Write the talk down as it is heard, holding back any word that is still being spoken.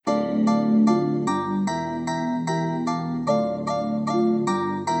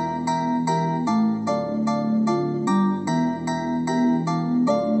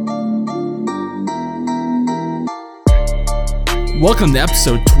Welcome to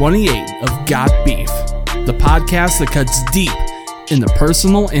episode 28 of Got Beef, the podcast that cuts deep into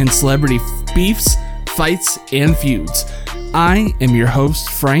personal and celebrity beefs, fights, and feuds. I am your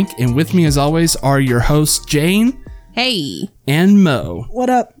host, Frank, and with me as always are your hosts, Jane. Hey. And Mo. What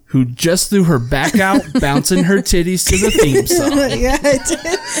up? Who just threw her back out, bouncing her titties to the theme song. Yeah, it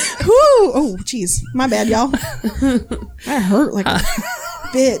did. Whoo! Oh, jeez. My bad, y'all. That hurt like a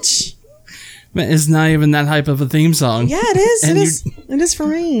bitch. It's not even that hype of a theme song. Yeah, it is. And It is for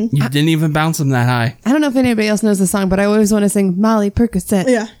me. You didn't even bounce them that high. I don't know if anybody else knows the song, but I always want to sing Molly Percocet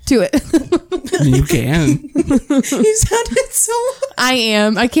to it. You can. You sounded so... I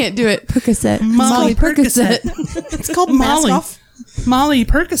am. I can't do it. Percocet. Molly Percocet. It's called Molly. Mask Off. Molly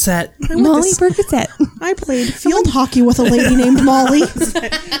Percocet. Molly Percocet. I played field hockey with a lady named Molly.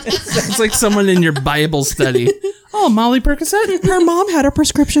 It's like someone in your Bible study. Oh, Molly Percocet? Her mom had a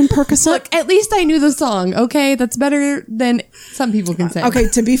prescription Percocet. Look, at least I knew the song, okay? That's better than some people can say. Okay,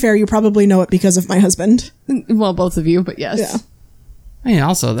 to be fair, you probably know it because of my husband. Well, both of you, but yes. Yeah. Hey,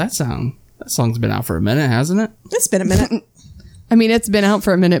 also, that song's been out for a minute, hasn't it? It's been a minute. I mean, it's been out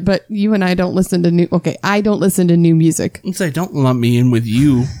for a minute, but you and I don't listen to new... Okay, I don't listen to new music. I'd say, don't lump me in with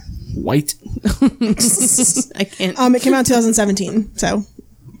you, white. I can't. It came out in 2017, so...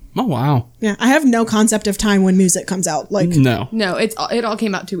 Oh, wow. Yeah, I have no concept of time when music comes out. Like, No. No, it all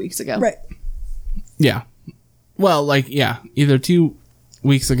came out 2 weeks ago. right. Yeah. Well, either 2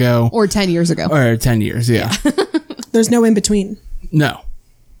 weeks ago. Or 10 years ago. Or 10 years, yeah. There's no in between. No.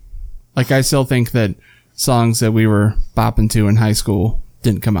 Like, I still think that songs that we were bopping to in high school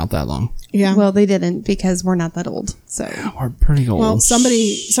didn't come out that long. Yeah. Well, they didn't because we're not that old. So We're pretty old. Well,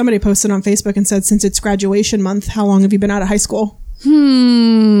 somebody posted on Facebook and said, since it's graduation month, how long have you been out of high school?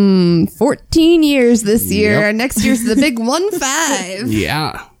 14 years this year. Yep. Next year's the big 1-5.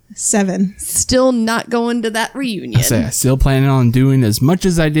 Yeah. 7. Still not going to that reunion. I still planning on doing as much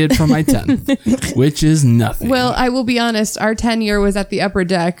as I did for my 10th, which is nothing. Well, I will be honest, our 10-year was at the upper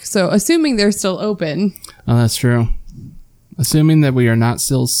deck, so assuming they're still open. Oh, that's true. Assuming that we are not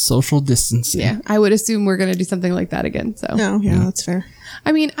still social distancing. Yeah, I would assume we're going to do something like that again. So, No, yeah, that's fair.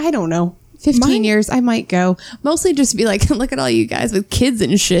 I mean, I don't know. 15 years, I might go. Mostly just to be like, look at all you guys with kids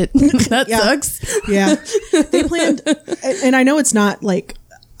and shit. That Yeah. sucks. Yeah. They planned, and I know it's not like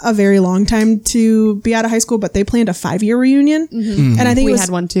a very long time to be out of high school, but they planned a 5-year reunion. Mm-hmm. And I think We it was,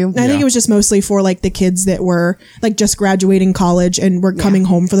 had one too. I think it was just mostly for like the kids that were like just graduating college and were coming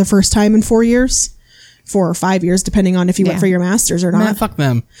home for the first time in 4 years. 4 or 5 years, depending on if you went for your master's or not. Man, fuck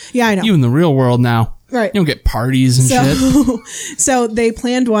them. Yeah, I know. You in the real world now. Right. You don't get parties and shit. So they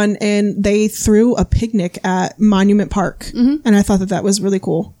planned one and they threw a picnic at Monument Park. And I thought that was really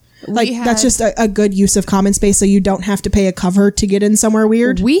cool. Like, that's just a good use of common space so you don't have to pay a cover to get in somewhere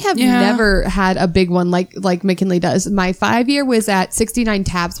weird. We have never had a big one like McKinley does. My 5-year was at 69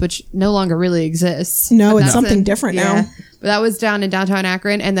 Taps, which no longer really exists. No, But it's that's something different now. But that was down in downtown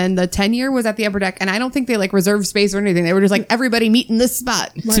Akron. And then the 10-year was at the upper deck. And I don't think they like reserved space or anything. They were just like, everybody meet in this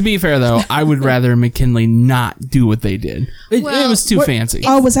spot. To be fair, though, I would rather McKinley not do what they did. It was too fancy.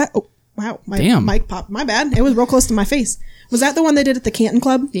 Oh, was that? Oh, wow. My Damn. mic popped. My bad. It was real close to my face. Was that the one they did at the Canton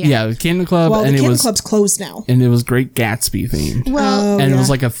Club? Yeah, the Canton Club. Well, and the it Canton was, Club's closed now. And it was Great Gatsby themed. Well, and it was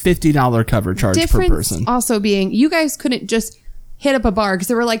like a $50 cover charge per difference person. also being you guys couldn't just hit up a bar because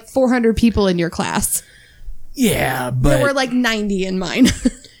there were like 400 people in your class. Yeah, but... There were like 90 in mine.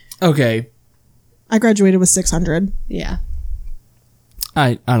 Okay. I graduated with 600. Yeah.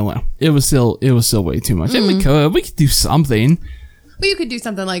 I don't know. It was still way too much. And we could do something. But you could do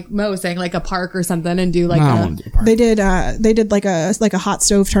something like Mo was saying, like a park or something, and do like I don't a... want to do a party. They did like a hot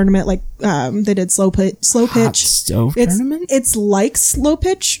stove tournament. Like they did slow pitch. Hot stove tournament? It's like slow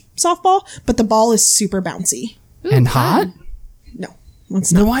pitch softball, but the ball is super bouncy. And hot? No,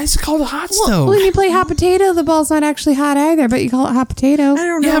 it's Then not. why is it called a hot stove? When you play hot potato, the ball's not actually hot either, but you call it hot potato. I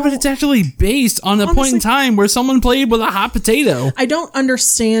don't know. Yeah, but it's actually based on a point in Honestly- time where someone played with a hot potato. I don't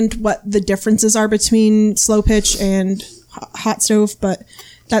understand what the differences are between slow pitch and hot stove, but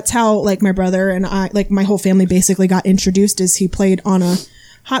that's how like my brother and I, like my whole family basically got introduced as he played on a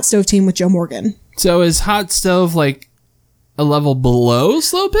hot stove team with Joe Morgan. So is hot stove like a level below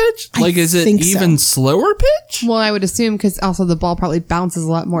slow pitch? Like, is it think so. even slower pitch? Well, I would assume because also the ball probably bounces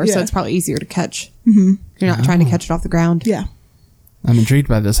a lot more, so Yeah. it's probably easier to catch. Mm-hmm. You're not trying to catch it off the ground. Yeah, I'm intrigued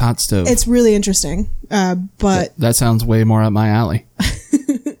by this hot stove. it's really interesting. But That sounds way more up my alley.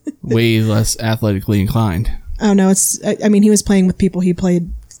 Way less athletically inclined. I don't know. I mean, he was playing with people he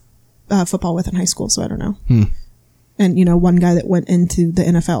played football with in high school, so I don't know. And one guy that went into the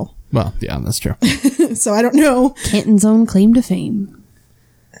NFL. Well, yeah, that's true. So I don't know. Canton's own claim to fame.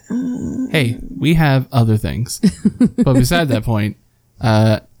 Hey, we have other things. But beside that point,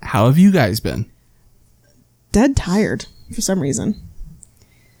 how have you guys been? Dead tired for some reason.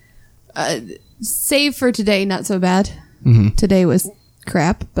 Save for today, not so bad. Mm-hmm. Today was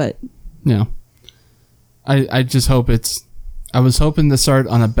crap, but Yeah. I just hope I was hoping to start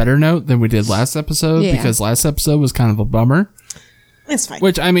on a better note than we did last episode, Yeah. because last episode was kind of a bummer. It's fine.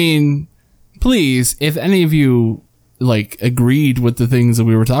 Which, I mean, please, if any of you like agreed with the things that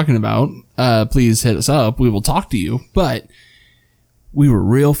we were talking about, please hit us up. We will talk to you. But we were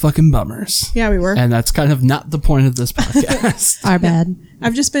real fucking bummers. Yeah, we were. And that's kind of not the point of this podcast. our bad.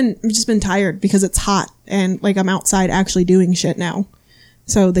 I've just been tired because it's hot and like I'm outside actually doing shit now.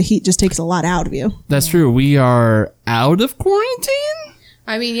 So the heat just takes a lot out of you. That's true. We are out of quarantine?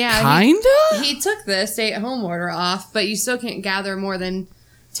 I mean, yeah. Kinda? He took the stay-at-home order off, but you still can't gather more than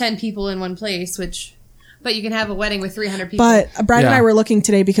 10 people in one place, but you can have a wedding with 300 people. But Brian and Yeah. I were looking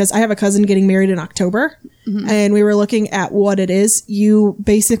today because I have a cousin getting married in October, and we were looking at what it is. You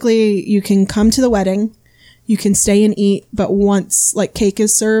can come to the wedding, you can stay and eat, but once like cake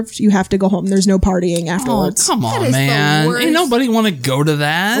is served, you have to go home. There's no partying Oh, afterwards. come That on, is the man. worst. Ain't nobody want to go to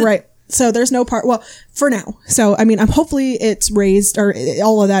that. Right. So there's no well, for now. So, I mean, hopefully it's raised or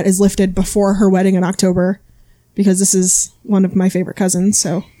all of that is lifted before her wedding in October, because this is one of my favorite cousins.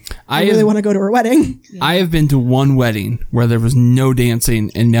 So I really want to go to her wedding. I have been to one wedding where there was no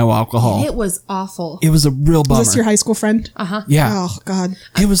dancing and no alcohol. it was awful. It was a real bummer. Is this your high school friend? Yeah. Oh, God.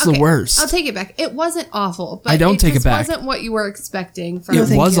 It was Okay, the worst. I'll take it back. It wasn't awful, but I don't take just it back. wasn't what you were expecting from It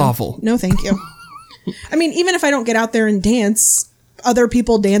Thank was you. awful. No, thank you. I mean, even if I don't get out there and dance, other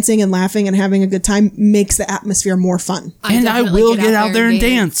people dancing and laughing and having a good time makes the atmosphere more fun. And I definitely will get out there and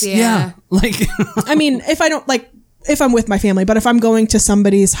dance. Yeah. Yeah. Like, I mean, if I'm with my family, but if I'm going to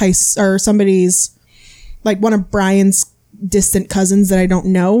somebody's somebody's, like one of Brian's distant cousins that I don't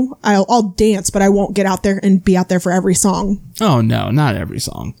know, I'll dance, but I won't get out there and be out there for every song. oh no, not every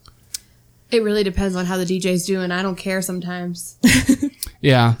song. It really depends on how the DJ's doing. I don't care sometimes.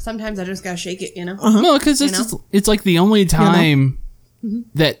 Yeah. Sometimes I just gotta shake it, you know? No, because it's know? just, it's like the only time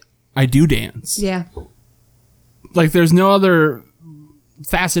that I do dance. Yeah. Like, there's no other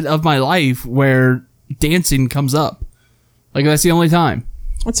facet of my life where dancing comes up. Like, that's the only time.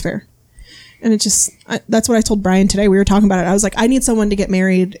 That's fair. And that's what I told Brian today. We were talking about it. I was like, I need someone to get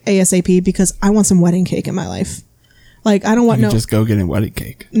married ASAP because I want some wedding cake in my life. Like, I don't want You just go get a wedding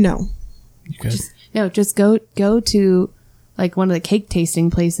cake. no. You could. No, just go to like one of the cake tasting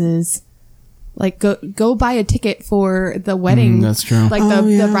places. Like go buy a ticket for the wedding. That's true. Like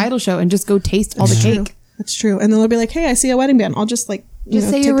the bridal show, and just go taste all the cake. That's true. And then they'll be like, hey, I see a wedding band. I'll just like, Just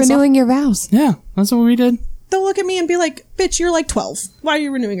say take you're this off. renewing your vows. Yeah, that's what we did. They'll look at me and be like, bitch, you're like 12. Why are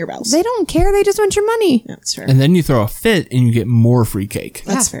you renewing your vows? They don't care. They just want your money. Yeah, that's fair. And then you throw a fit and you get more free cake.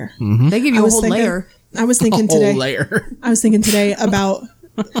 That's fair. They give you a whole layer. I was thinking Whole today. layer. I was thinking today about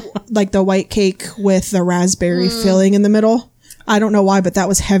like the white cake with the raspberry filling in the middle. I don't know why, but that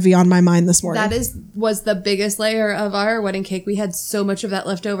was heavy on my mind this morning. That was the biggest layer of our wedding cake. We had so much of that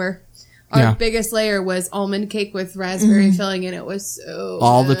left over. Our Yeah. biggest layer was almond cake with raspberry filling, and it was so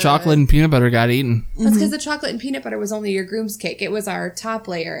All the good. chocolate and peanut butter got eaten. That's because the chocolate and peanut butter was only your groom's cake. It was our top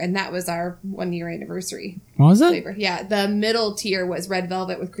layer, and that was our 1-year anniversary What was it? flavor. Yeah, the middle tier was red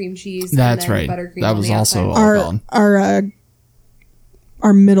velvet with cream cheese. That's and then right. Buttercream That on was the also outside. all gone.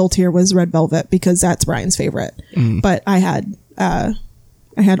 our middle tier was red velvet because that's Brian's favorite. But I had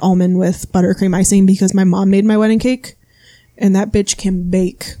almond with buttercream icing because my mom made my wedding cake, and that bitch can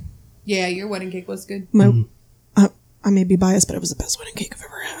bake. Yeah, your wedding cake was good. I may be biased, but it was the best wedding cake I've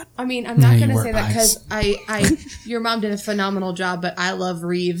ever had. I mean, I'm not you going to weren't say that because your mom did a phenomenal job, but I love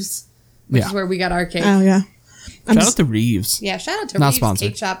Reeves, which Yeah. is where we got our cake. Oh yeah, Shout out to Reeves. Yeah, shout out to Not Reeves sponsored.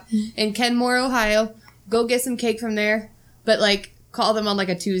 Cake Shop in Kenmore, Ohio. Go get some cake from there, but like call them on like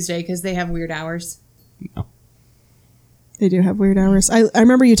a Tuesday because they have weird hours. they do have weird hours. I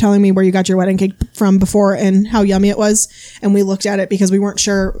remember you telling me where you got your wedding cake from before and how yummy it was, and we looked at it because we weren't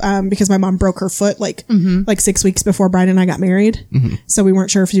sure because my mom broke her foot like 6 weeks before Brian and I got married, so we weren't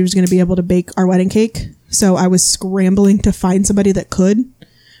sure if she was going to be able to bake our wedding cake. So I was scrambling to find somebody that could,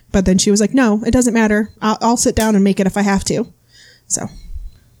 but then she was like, "No, it doesn't matter. I'll sit down and make it if I have to." So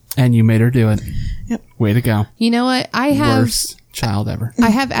And you made her do it. Yep. Way to go. You know what? I have Worst child ever. I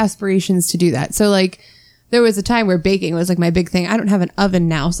have aspirations to do that. So like there was a time where baking was like my big thing. I don't have an oven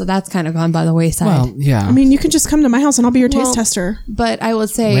now, so that's kind of gone by the wayside. Well, yeah. I mean, you can just come to my house and I'll be your taste Well, tester. but I will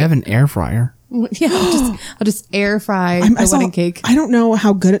say, we have an air fryer. yeah, I'll just air fry the wedding cake. I don't know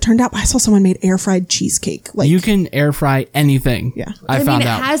how good it turned out, but I saw someone made air fried cheesecake. Like, You can air fry anything. Yeah. I mean, found it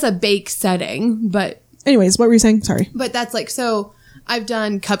out. has a bake setting, but anyways, what were you saying? Sorry. that's like so. I've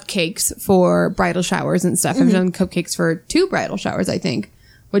done cupcakes for bridal showers and stuff. I've done cupcakes for 2 bridal showers, I think.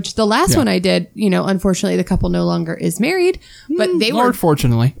 Which the last one I did, unfortunately the couple no longer is married, but they were,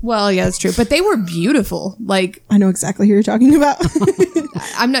 fortunately. well, yeah, that's true. But they were beautiful. Like, I know exactly who you're talking about.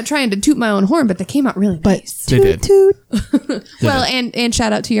 I'm not trying to toot my own horn, but they came out really But nice. They did. toot. Well, and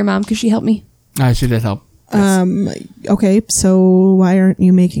shout out to your mom because she helped me. She did help. Okay, so why aren't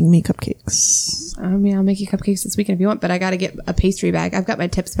you making me cupcakes? I'll make you cupcakes this weekend if you want, but I got to get a pastry bag. I've got my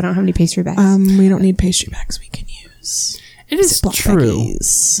tips, but I don't have any pastry bags. We don't need pastry bags. We can use. It is Ziploc true.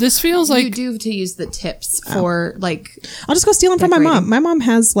 baggies. This feels you like do to use the tips for like. I'll just go steal them from my Decorating. mom. My mom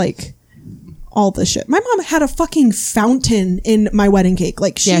has like all the shit. My mom had a fucking fountain in my wedding cake.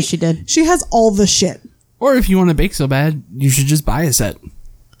 Like Yeah, she did. She has all the shit. or if you want to bake so bad, you should just buy a set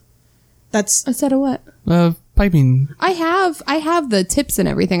That's A set of what? of piping. I have the tips and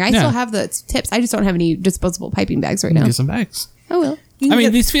everything. I Yeah. still have the tips. I just don't have any disposable piping bags right now. Get some bags. I will. I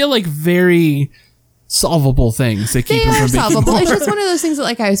mean, these feel like very solvable things that keep They them are from baking solvable. more. It's just one of those things that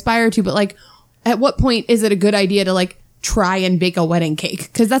like I aspire to, but like, at what point is it a good idea to like try and bake a wedding cake?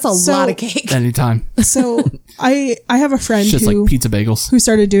 Because that's a So- lot of cake. Anytime. so I have a friend It's just who like pizza bagels. who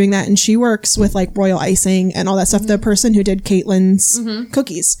started doing that, and she works with like royal icing and all that stuff. The person who did Caitlin's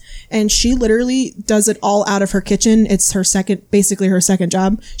cookies, and she literally does it all out of her kitchen. It's basically her second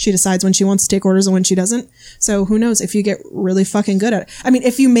job. She decides when she wants to take orders and when she doesn't. So who knows if you get really fucking good at it. I mean,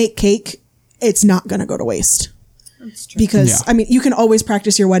 if you make cake, it's not gonna go to waste. That's true. Because Yeah. I mean, you can always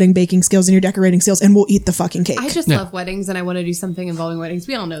practice your wedding baking skills and your decorating skills, and we'll eat the fucking cake. I just Yeah. love weddings and I want to do something involving weddings.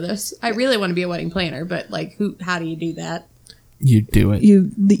 We all know this. I really want to be a wedding planner, but like, how do you do that? You do it.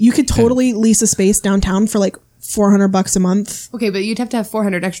 You could totally lease a space downtown for like $400 a month. Okay, but you'd have to have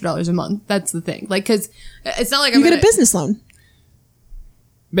 $400 extra a month. That's the thing. Like, because it's not like You get a business loan.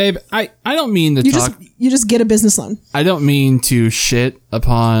 Babe, I don't mean to talk. You just get a business loan. I don't mean to shit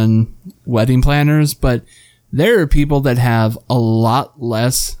upon wedding planners, but there are people that have a lot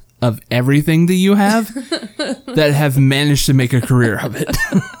less of everything that you have that have managed to make a career of it.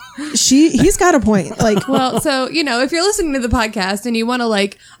 He's got a point. Like, Well, so, if you're listening to the podcast and you want to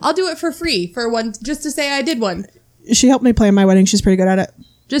like, I'll do it for free for one, just to say I did one. she helped me plan my wedding. She's pretty good at it.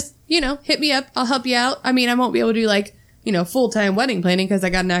 Just, hit me up. I'll help you out. I mean, I won't be able to do like, full-time wedding planning because I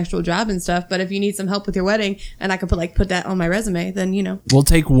got an actual job and stuff. But if you need some help with your wedding and I could put that on my resume, then, We'll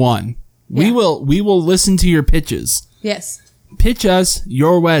take one. Yeah. We will listen to your pitches. Yes. Pitch us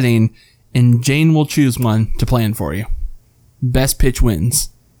your wedding, and Jane will choose one to plan for you. Best pitch wins.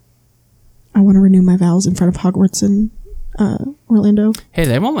 I want to renew my vows in front of Hogwarts in Orlando. Hey,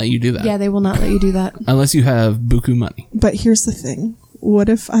 they won't let you do that. Yeah, they will not let you do that. Unless you have buku money. But here's the thing. What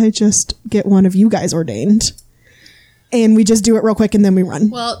if I just get one of you guys ordained? And we just do it real quick and then we run.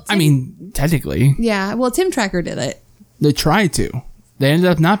 Well, I mean, technically, yeah. Well, Tim Tracker did it. they tried to. They ended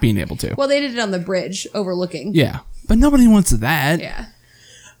up not being able to. Well, they did it on the bridge overlooking. Yeah. But nobody wants that. Yeah.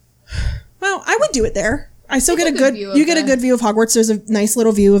 Well, I would do it there. I still It's get a a good good view of you get a the- good view of Hogwarts. There's a nice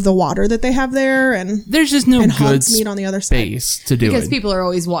little view of the water that they have there, and There's just no good Hogsmeade on the other side. space to do Because it. people are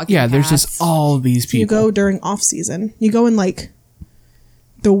always walking. Yeah, there's past. just all these people. you go during off season. You go in like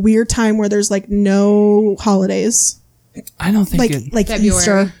the weird time where there's like no holidays, I don't think like it. like February.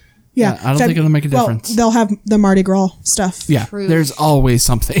 Easter. Yeah, I don't think it'll make a difference. Well, they'll have the Mardi Gras stuff. Yeah, True. there's always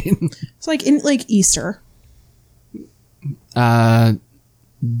something. It's like in like Easter.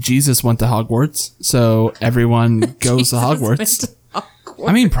 Jesus went to Hogwarts, so everyone goes to Hogwarts.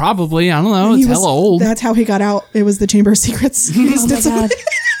 I mean, probably. I don't know. It's He was- hella old. That's how he got out. It was the Chamber of Secrets. He just did some. God.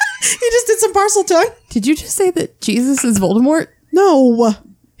 He just did some parcel tongue. Did you just say that Jesus is Voldemort? No,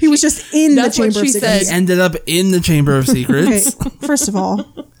 he was just in the That's what Chamber of she Secrets. He ended up in the Chamber of Okay, Secrets, first of all,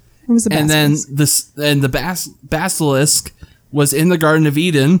 it was the and then basilisk. the basilisk was in the Garden of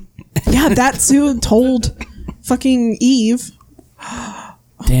Eden. Yeah, that's who told fucking Eve.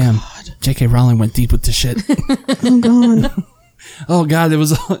 Damn, J.K. Rowling went deep with the shit. Oh god. Oh God, it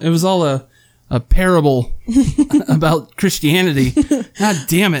was all a parable about Christianity. God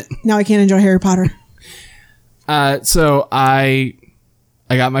damn it. Now I can't enjoy Harry Potter. So I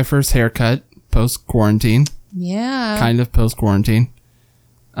got my first haircut post quarantine, Yeah. kind of post quarantine.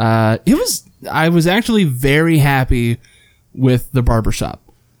 I was actually very happy with the barbershop.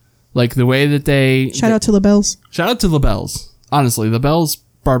 Like the way that they Shout out to LaBelle's. shout out to LaBelle's. Honestly, LaBelle's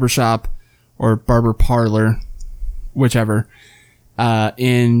barbershop or barber parlor, whichever,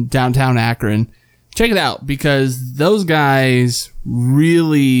 in downtown Akron. Check it out because those guys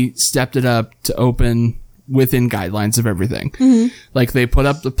really stepped it up to open within guidelines of everything. Like they put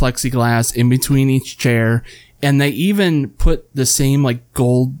up the plexiglass in between each chair, and they even put the same like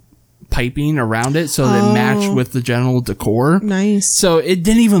gold piping around it so that it matched with the general decor. Nice. So it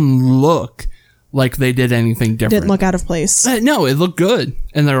didn't even look like they did anything different. Didn't look out of place. No, it looked good.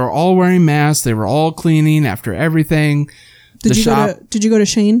 And they were all wearing masks. They were all cleaning after everything. Did you go to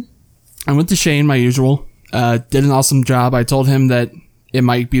Shane? I went to Shane, my usual. Did an awesome job. I told him that it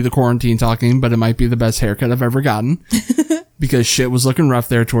might be the quarantine talking, but it might be the best haircut I've ever gotten. Because shit was looking rough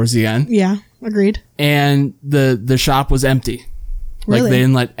there towards the end. Yeah, agreed. And the shop was empty. Really? Like, they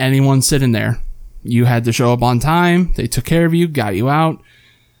didn't let anyone sit in there. You had to show up on time. They took care of you, got you out.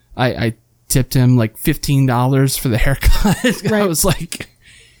 I tipped him like $15 for the haircut. Right. I was like...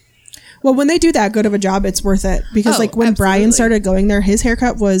 Well, when they do that good of a job, it's worth it. Because like when Brian started going there, his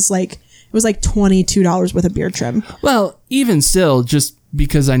haircut was like... It was like $22 with a beard trim. Well, even still, just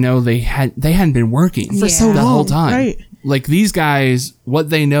because I know they hadn't been working For so the long. whole time. Right. Like, these guys, what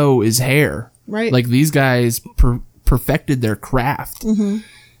they know is hair. Right. Like, these guys perfected their craft. Mm-hmm.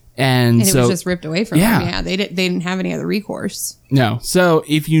 And it so was just ripped away from them. Yeah, they didn't have any other recourse. No. So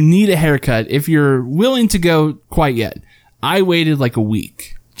if you need a haircut, if you're willing to go quite yet, I waited like a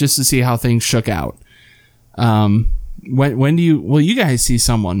week just to see how things shook out. When do you guys see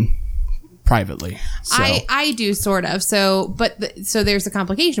someone privately? So. I do sort of. So there's a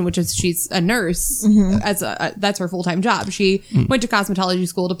complication, which is she's a nurse. That's her full-time job. She went to cosmetology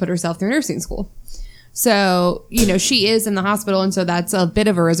school to put herself through nursing school. So, she is in the hospital, and so that's a bit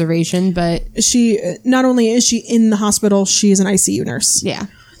of a reservation, but she not only is she in the hospital, she is an ICU nurse. yeah.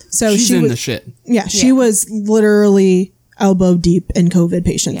 So she's in the shit. Yeah, she was literally elbow deep in COVID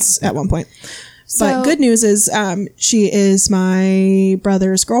patients at one point. But good news is she is my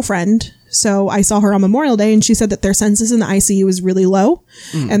brother's girlfriend. So I saw her on Memorial Day, and she said that their census in the ICU is really low,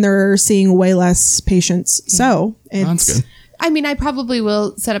 and they're seeing way less patients. Yeah. So that's good. I mean, I probably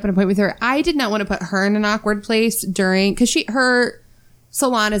will set up an appointment with her. I did not want to put her in an awkward place because her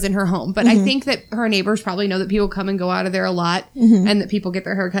salon is in her home, but I think that her neighbors probably know that people come and go out of there a lot, and that people get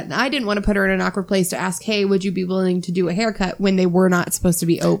their haircut. And I didn't want to put her in an awkward place to ask, "Hey, would you be willing to do a haircut?" when they were not supposed to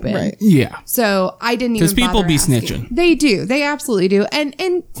be open. Right. Yeah. So I didn't even. Because people be asking. snitching. They do. They absolutely do. And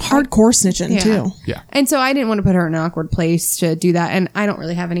hardcore snitching too. Yeah. And so I didn't want to put her in an awkward place to do that. And I don't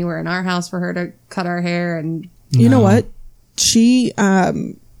really have anywhere in our house for her to cut our hair. And you know what? She,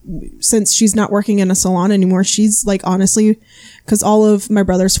 since she's not working in a salon anymore, she's like, honestly, because all of my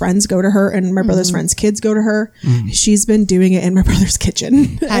brother's friends go to her and my brother's friends' kids go to her. She's been doing it in my brother's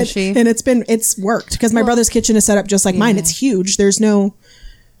kitchen. Has she? And it's worked because my brother's kitchen is set up just like mine. It's huge. There's no...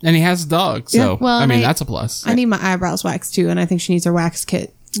 And he has a dog, so Yeah. Well, I mean that's a plus. I need my eyebrows waxed too, and I think she needs her wax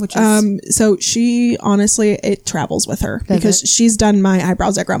kit, which is So she, honestly, it travels with her because she's done my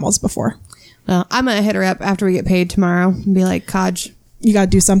eyebrows at grandma's before. well, I'm gonna hit her up after we get paid tomorrow and be like, Kaj, You got to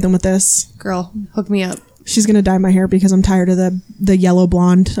do something with this. girl, hook me up. She's gonna dye my hair because I'm tired of the yellow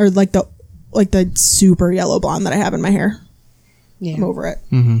blonde or like the super yellow blonde that I have in my hair. Yeah. I'm over it.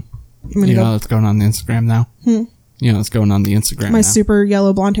 You I'm gonna know what's going on the Instagram now? You know what's going on the Instagram my now? super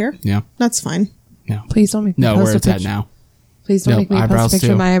yellow blonde hair. Yeah. That's fine. No. Please don't make me No, post where a it's at picture. now. Please don't Nope, make me post eyebrows a picture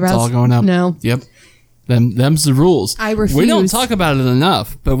too. of my eyebrows. It's all going up. No. Yep. Them's the rules. I refuse. We don't talk about it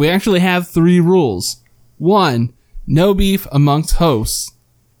enough, but we actually have 3 rules. 1, no beef amongst hosts.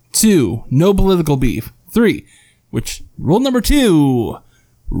 2, no political beef. 3, which rule number 2,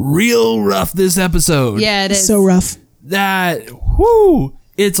 real rough this episode. Yeah, it is. So rough. That, whoo,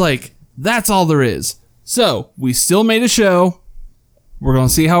 it's like, that's all there is. So, we still made a show. We're going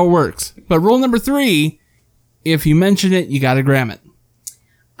to see how it works. But rule number 3, if you mention it, you got to gram it.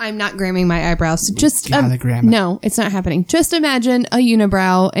 I'm not gramming my eyebrows. Just gotta gram it. No, it's not happening. Just imagine a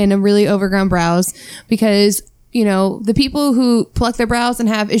unibrow and a really overgrown brows, because the people who pluck their brows and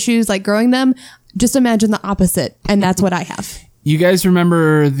have issues like growing them, just imagine the opposite, and that's what I have. You guys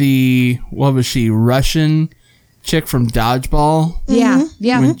remember what was she, Russian chick from Dodgeball? Yeah,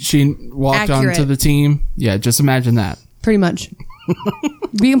 yeah, When she walked Accurate. onto the team? Yeah, just imagine that. pretty much.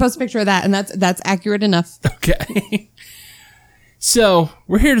 We can post a picture of that, and that's accurate enough. Okay. So,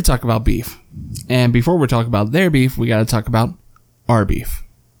 we're here to talk about beef. And before we talk about their beef, we got to talk about our beef.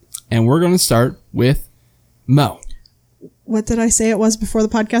 And we're going to start with Mo. What did I say it was before the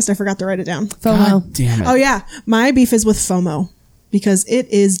podcast? I forgot to write it down. FOMO. God damn it. Oh yeah, my beef is with FOMO because it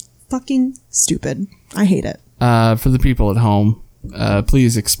is fucking stupid. I hate it. For the people at home,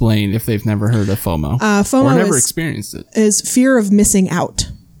 please explain if they've never heard of FOMO. FOMO or never is- experienced it. Is fear of missing out.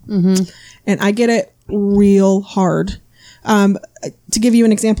 And I get it real hard. To give you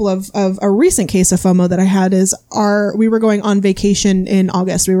an example of a recent case of FOMO that I had is we were going on vacation in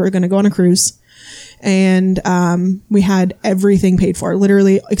August. We were going to go on a cruise, and we had everything paid for,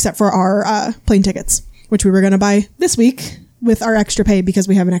 literally, except for our plane tickets, which we were going to buy this week with our extra pay because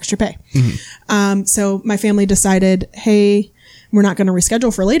we have an extra pay. So my family decided, hey, we're not going to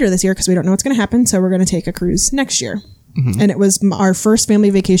reschedule for later this year because we don't know what's going to happen. So we're going to take a cruise next year. And it was our first family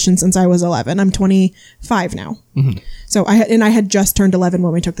vacation since I was 11. I'm 25 now. So I had just turned 11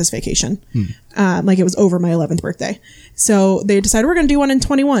 when we took this vacation. Like it was over my 11th birthday. So they decided we're going to do one in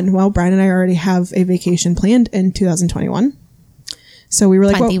 21. Well, Brian and I already have a vacation planned in 2021. So we were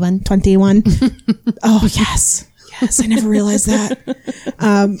like, 21. Well, 21. Oh, yes. Yes. I never realized that.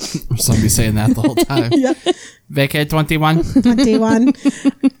 Somebody saying that the whole time. Yeah. Vacate 21. 21.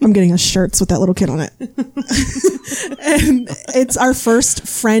 I'm getting us shirts with that little kid on it. And it's our first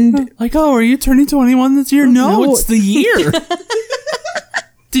friend. Like, oh, are you turning 21 this year? No, No. it's the year.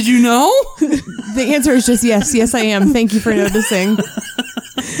 Did you know? The answer is just yes. Yes, I am. Thank you for noticing.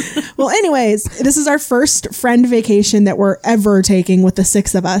 Well, anyways, this is our first friend vacation that we're ever taking with the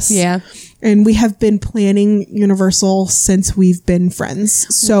 6 of us. Yeah. And we have been planning Universal since we've been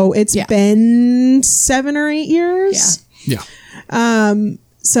friends. So it's been 7 or 8 years. Yeah.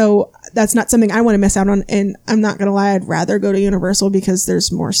 So that's not something I want to miss out on. And I'm not going to lie, I'd rather go to Universal because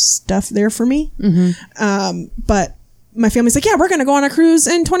there's more stuff there for me. But my family's like, yeah, we're going to go on a cruise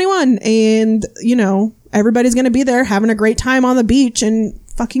in 21. And, you know, everybody's going to be there having a great time on the beach in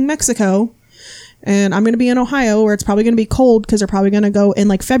fucking Mexico. And I'm going to be in Ohio where it's probably going to be cold because they're probably going to go in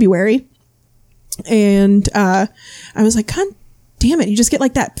like February. And I was like, God damn it. You just get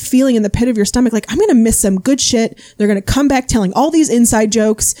like that feeling in the pit of your stomach. Like, I'm going to miss some good shit. They're going to come back telling all these inside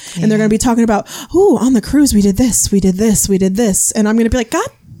jokes. And they're going to be talking about, oh, on the cruise, we did this, we did this, we did this. And I'm going to be like, God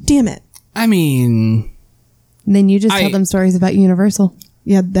damn it. I mean, And then you just tell them stories about Universal.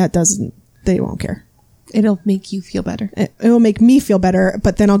 Yeah, they won't care. It'll make you feel better. It will make me feel better,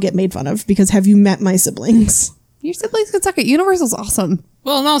 but then I'll get made fun of because have you met my siblings? Your siblings can suck it. Universal's awesome.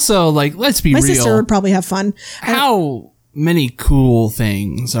 well, and also, like, let's be My real. sister would probably have fun. How many cool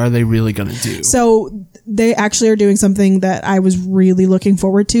things are they really going to do? So they actually are doing something that I was really looking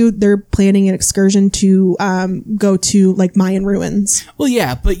forward to. They're planning an excursion to go to like Mayan ruins. Well,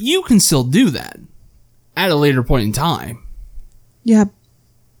 yeah, but you can still do that at a later point in time. Yeah.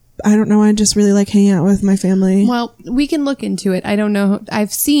 I don't know. I just really like hanging out with my family. Well, we can look into it. I don't know.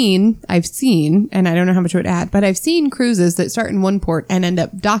 I've seen, and I don't know how much it would add, but I've seen cruises that start in one port and end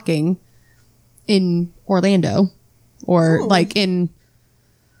up docking in Orlando or like in,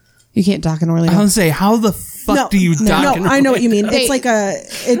 you can't dock in I Orlando. was going to say, how the fuck do you dock in I know what you mean. They- It's like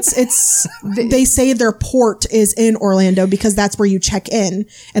they say their port is in Orlando because that's where you check in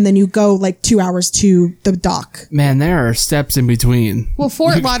and then you go like 2 hours to the dock. Man, there are steps in between. Well,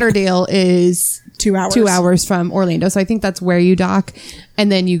 Fort Lauderdale is 2 hours. 2 hours from Orlando. So I think that's where you dock.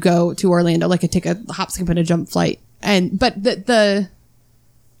 And then you go to Orlando, like take a hop, skip, and a jump flight. But the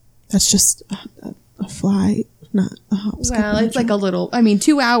That's just a flight, not a hop. skip, well, and a it's like jump. a little,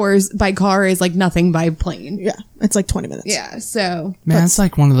 2 hours by car is like nothing by plane. Yeah, it's like 20 minutes. Yeah. So Man, it's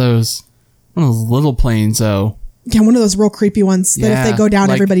like one of those little planes, though. Yeah, one of those real creepy ones that if they go down,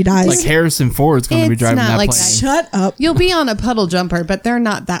 like- everybody dies. Like Harrison Ford's going to be It's driving not that like plane. that. Shut up. you'll be on a puddle jumper, but they're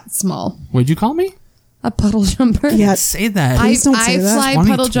not that small. What'd you call me? A puddle jumper. Yeah. Say that. Please don't say I that. fly 2020.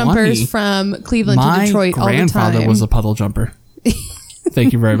 puddle jumpers from Cleveland My to Detroit all the grandfather time. was a puddle jumper.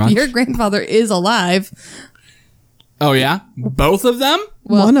 Thank you very much. Your grandfather is alive. Oh, yeah? Both of them?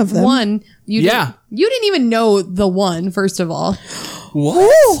 Well, One of them. One. You Yeah. you didn't even know the one, first of all.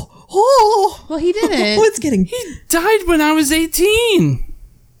 What? Oh, Well, he didn't. it's getting. Died when I was 18.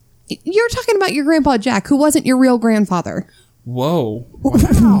 You're talking about your grandpa Jack, who wasn't your real grandfather. Whoa.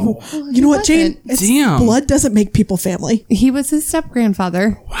 You know what, Jane? wasn't. It's, Damn. blood doesn't make people family. He was his step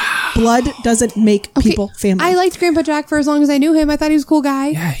grandfather. Blood doesn't make people family. I liked Grandpa Jack for as long as I knew him. I thought he was a cool guy.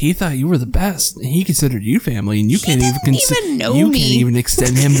 Yeah, he thought you were the best. And he considered you family, and you can't even even know you me. can't even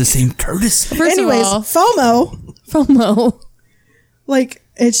extend him the same courtesy. First Anyways, of all, FOMO. FOMO. Like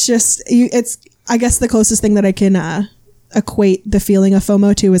it's just it's. I guess the closest thing that I can equate the feeling of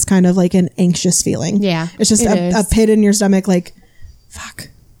FOMO to is kind of like an anxious feeling. Yeah, it's just it a is. pit in your stomach. Like, fuck.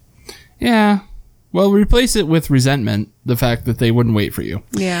 Yeah. Well, replace it with resentment, the fact that they wouldn't wait for you.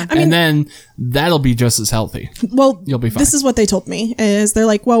 Yeah. And then that'll be just as healthy. Well, You'll be fine. This is what they told me is they're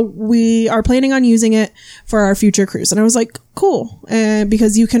like, well, we are planning on using it for our future cruise. And I was like, cool.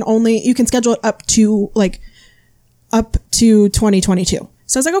 Because you can schedule it up to 2022.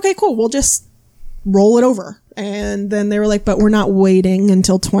 So I was like, okay, cool. We'll just roll it over. And then they were like, but we're not waiting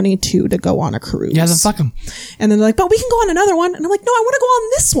until 22 to go on a cruise. Yeah, then fuck him. And then they're like, but we can go on another one. And I'm like, no, I want to go on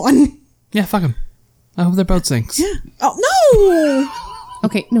this one. Yeah, fuck him. I hope their boat sinks. Yeah. Oh, no.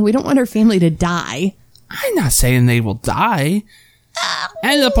 Okay, no, we don't want our family to die. I'm not saying they will die.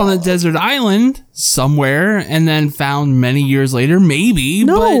 ended up on a desert island somewhere, and then found many years later, maybe.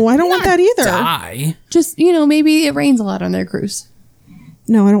 No, but I don't want not that either. Die. Just, maybe it rains a lot on their cruise.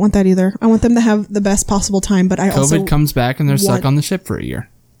 No, I don't want that either. I want them to have the best possible time, but I also... COVID comes back and they're stuck want- on the ship for a year.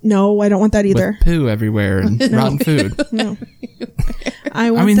 No, I don't want that either. With poo everywhere and rotten food. No.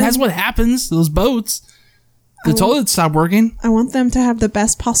 I mean, that's what happens. Those boats. The toilets stop working. I want them to have the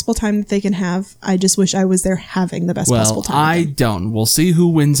best possible time that they can have. I just wish I was there having the best possible Well, time. I don't. We'll see who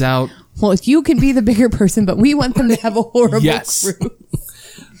wins out. Well, you can be the bigger person, but we want them to have a horrible Yes. cruise.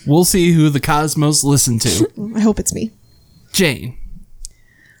 We'll see who the cosmos listen to. I hope it's me. Jane.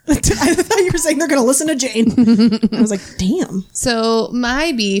 I thought you were saying they're going to listen to Jane. I was like, damn. So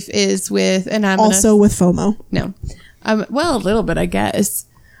my beef is with, and I'm Also with FOMO. no, well, a little bit, I guess.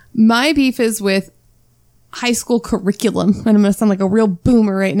 My beef is with high school curriculum, and I'm going to sound like a real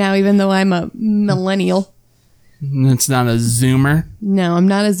boomer right now, even though I'm a millennial. It's not a Zoomer. No, I'm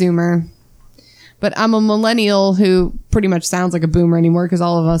not a Zoomer, but I'm a millennial who pretty much sounds like a boomer anymore because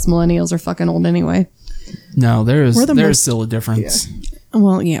all of us millennials are fucking old anyway. No, there's We're the most- still a difference.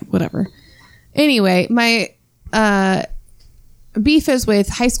 Well, yeah, whatever. Anyway, my beef is with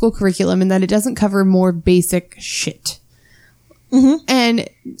high school curriculum in that it doesn't cover more basic shit. Mm-hmm. And,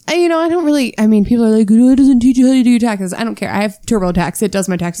 I don't really, people are like, it doesn't teach you how to do your taxes. I don't care. I have TurboTax. It does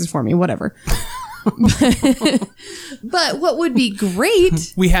my taxes for me, whatever. But what would be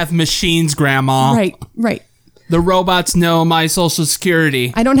great... We have machines, Grandma. Right. The robots know my social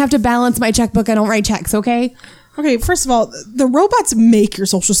security. I don't have to balance my checkbook. I don't write checks, okay? Okay, first of all, the robots make your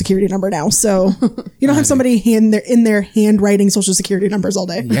social security number now, so you don't have somebody in their handwriting social security numbers all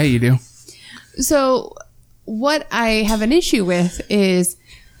day. Yeah, you do. So what I have an issue with is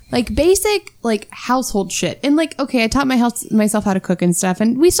like basic like household shit. And like, okay, I taught myself how to cook and stuff,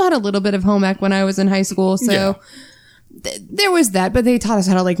 and we still had a little bit of home ec when I was in high school. So there was that, but they taught us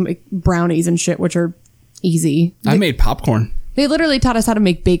how to like make brownies and shit, which are easy. I made popcorn. They literally taught us how to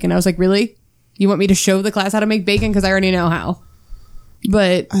make bacon. I was like, really? You want me to show the class how to make bacon? Because I already know how.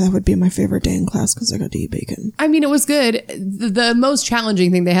 But That would be my favorite day in class because I got to eat bacon. it was good. The most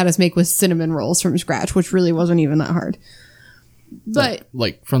challenging thing they had us make was cinnamon rolls from scratch, which really wasn't even that hard. But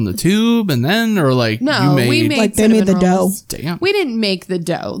Like from the tube and then, or like no, we made Like they made the cinnamon rolls. dough. Damn. We didn't make the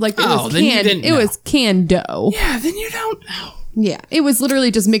dough. Like it Oh, was then you canned. didn't It know. was canned dough. Yeah, then you don't know. Yeah, it was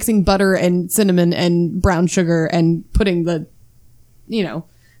literally just mixing butter and cinnamon and brown sugar and putting the,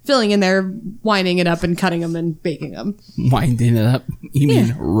 filling in there, winding it up and cutting them and baking them. Winding it up. You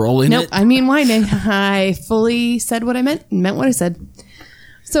mean rolling Nope, it? I mean winding. I fully said what I meant and meant what I said.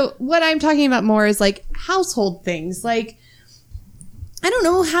 So what I'm talking about more is like household things. Like, I don't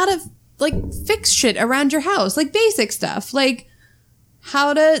know how to like fix shit around your house. Like basic stuff. Like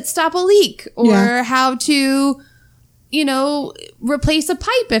how to stop a leak or how to, replace a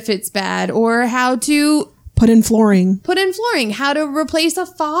pipe if it's bad, or how to Put in flooring. how to replace a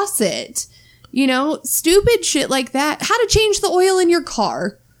faucet, stupid shit like that. How to change the oil in your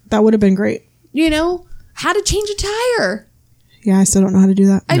car, That would have been great. how to change a tire. Yeah, I still don't know how to do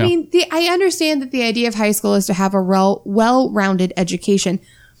that. I No. mean, I understand that the idea of high school is to have a well-rounded education.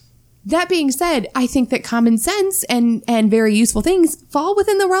 That being said, I think that common sense and very useful things fall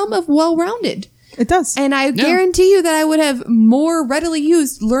within the realm of well-rounded. It does. And I guarantee you that I would have more readily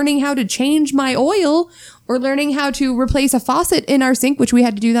used learning how to change my oil or learning how to replace a faucet in our sink, which we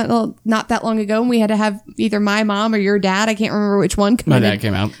had to do that not that long ago. And we had to have either my mom or your dad. I can't remember which one. My dad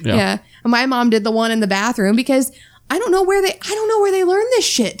came out. Yeah. And my mom did the one in the bathroom because I don't know where they learn this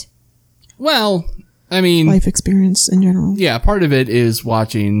shit. Well, I mean, Life experience in general. yeah, part of it is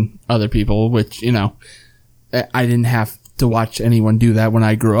watching other people, which, I didn't have to watch anyone do that when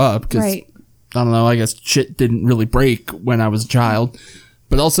I grew up. 'Cause, Right. I don't know, I guess shit didn't really break when I was a child.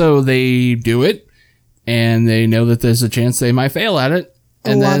 But also they do it and they know that there's a chance they might fail at it.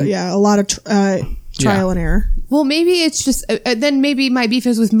 A lot of trial and error. Well, maybe it's just then maybe my beef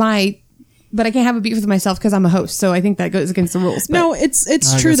is with but I can't have a beef with myself because I'm a host. So I think that goes against the rules. But No, it's I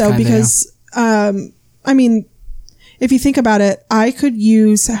true guess though, kinda, because if you think about it, I could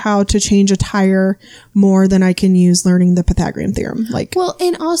use how to change a tire more than I can use learning the Pythagorean theorem. Like, well,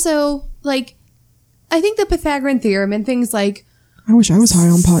 and also like I think the Pythagorean theorem and things like I wish I was high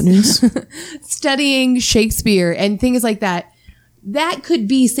on pot news. studying Shakespeare and things like that could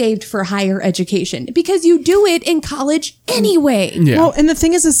be saved for higher education because you do it in college anyway. Yeah. Well, and the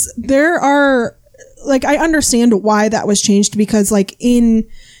thing is there are, like, I understand why that was changed because, like, in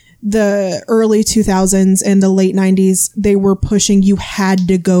the early 2000s and the late 90s, they were pushing you had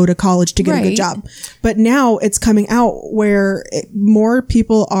to go to college to get a good Right. job. But now it's coming out where more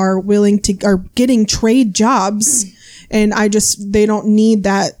people are getting trade jobs And they don't need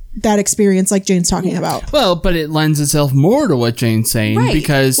that experience like Jane's talking about. Well, but it lends itself more to what Jane's saying Right.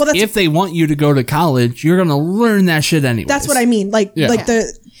 because if they want you to go to college, you're going to learn that shit anyway. That's what I mean.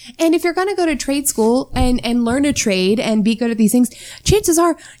 And if you're going to go to trade school and learn a trade and be good at these things, chances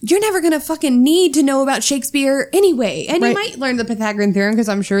are you're never going to fucking need to know about Shakespeare anyway. And you might learn the Pythagorean theorem because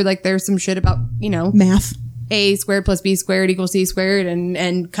I'm sure like there's some shit about, math. A squared plus B squared equals C squared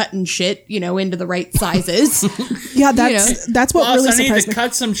and cutting shit, into the right sizes. Yeah, that's what really I need surprised to me.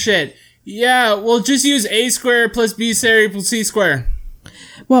 cut some shit. Yeah, we'll just use A squared plus B squared equals C squared.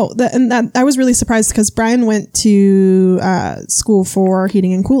 Well, I was really surprised because Brian went to school for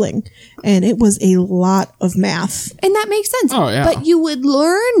heating and cooling, and it was a lot of math. And that makes sense. Oh, yeah. But you would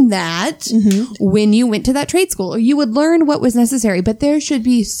learn that when you went to that trade school. You would learn what was necessary. But there should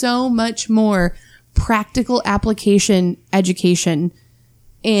be so much more practical application education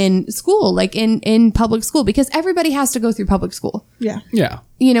in school, like in public school, because everybody has to go through public school. Yeah. Yeah.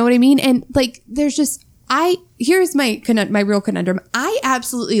 You know what I mean? And like, there's just, here's my real conundrum. I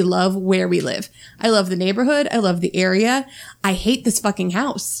absolutely love where we live. I love the neighborhood. I love the area. I hate this fucking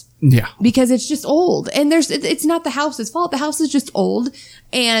house. Yeah. Because it's just old. And it's not the house's fault. The house is just old.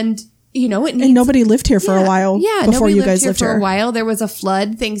 And, it needs, And nobody lived here for a while before nobody you guys lived for here. a while. There was a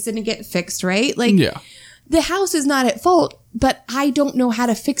flood. Things didn't get fixed, right? Like, Yeah. the house is not at fault, but I don't know how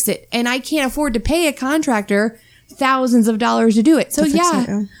to fix it. And I can't afford to pay a contractor thousands of dollars to do it. So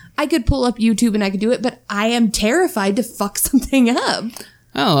yeah. I could pull up YouTube and I could do it, but I am terrified to fuck something up.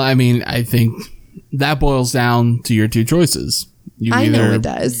 Well, I mean, I think that boils down to your two choices. You I know either it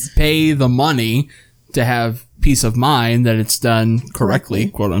does. pay the money to have peace of mind that it's done correctly,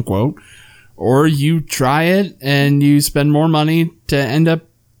 quote unquote, or you try it and you spend more money to end up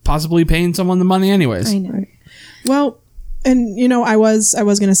possibly paying someone the money anyways. I know. Well, and I was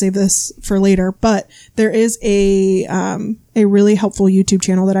going to save this for later, but there is a really helpful YouTube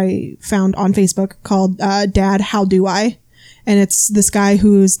channel that I found on Facebook called Dad, How Do I? And it's this guy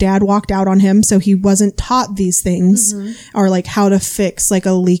whose dad walked out on him, so he wasn't taught these things, or like how to fix like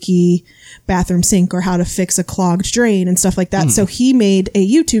a leaky bathroom sink or how to fix a clogged drain and stuff like that. So he made a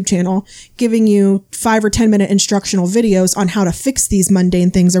YouTube channel giving you 5 or 10 minute instructional videos on how to fix these mundane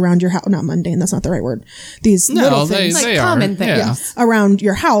things around your house. Not mundane, that's not the right word. These little things Like common things. around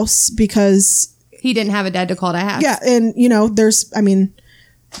your house, because He didn't have a dad to call to ask. yeah, and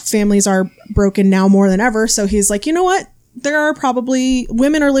families are broken now more than ever. So he's like, you know what? There are probably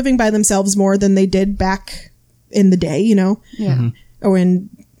women are living by themselves more than they did back in the day, Yeah. or when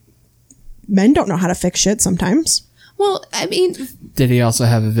men don't know how to fix shit sometimes. Well, I mean, Did he also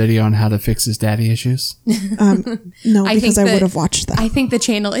have a video on how to fix his daddy issues? No, because I would have watched that. I think the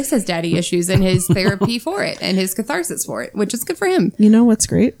channel is his daddy issues and his therapy for it and his catharsis for it, which is good for him. You know what's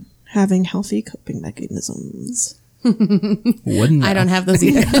great? Having healthy coping mechanisms. Wouldn't I don't have those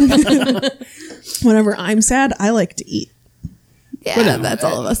either. Whenever I'm sad, I like to eat. Yeah, that's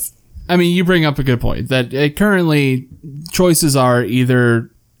all of us. I mean, you bring up a good point that currently choices are either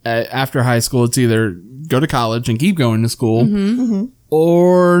after high school, it's either go to college and keep going to school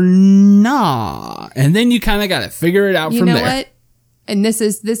or nah. And then you kind of got to figure it out You from know there. what? And this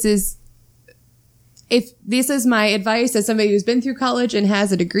is if this is my advice as somebody who's been through college and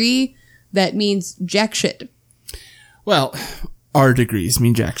has a degree, that means jack shit. Well, our degrees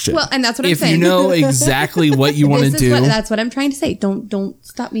mean jack shit. Well, and that's what I'm if saying. you know exactly what you want to do. That's what I'm trying to say. Don't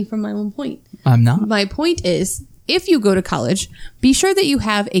stop me from my own point. I'm not. My point is, if you go to college, be sure that you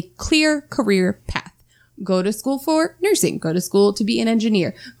have a clear career path. Go to school for nursing. Go to school to be an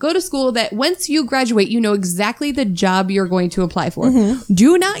engineer. Go to school that once you graduate, you know exactly the job you're going to apply for.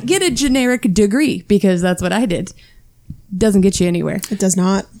 Do not get a generic degree, because that's what I did. Doesn't get you anywhere. It does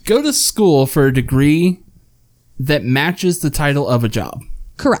not. Go to school for a degree that matches the title of a job.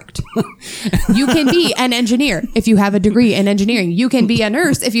 Correct. You can be an engineer if you have a degree in engineering. You can be a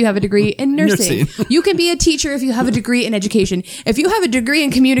nurse if you have a degree in nursing. You can be a teacher if you have a degree in education. If you have a degree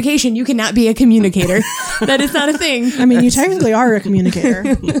in communication, you cannot be a communicator. That is not a thing. I mean, you technically are a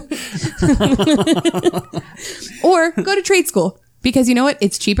communicator. Or go to trade school, because you know what?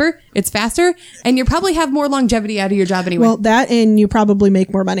 It's cheaper, it's faster, and you probably have more longevity out of your job anyway. Well, that and you probably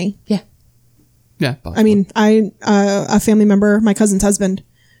make more money. Yeah. Yeah. I mean, a family member, my cousin's husband,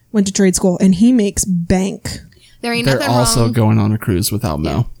 went to trade school and he makes bank. There ain't They're nothing also wrong. going on a cruise without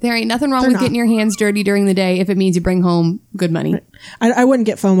Mo. There ain't nothing wrong They're with not. getting your hands dirty during the day if it means you bring home good money. I wouldn't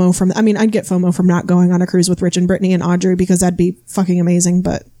get FOMO from, I'd get FOMO from not going on a cruise with Rich and Brittany and Audrey, because that'd be fucking amazing.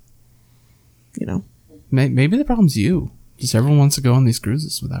 But, Maybe the problem's you. Just everyone wants to go on these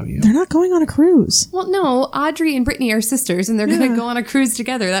cruises without you. They're not going on a cruise. Well, no, Audrey and Brittany are sisters, and they're going to go on a cruise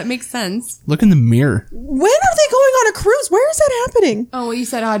together. That makes sense. Look in the mirror. When are they going on a cruise? Where is that happening? Oh, well, you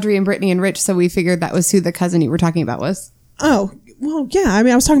said Audrey and Brittany and Rich, so we figured that was who the cousin you were talking about was. Oh, well, yeah. I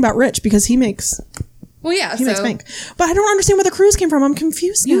mean, I was talking about Rich because he makes bank. But I don't understand where the cruise came from. I'm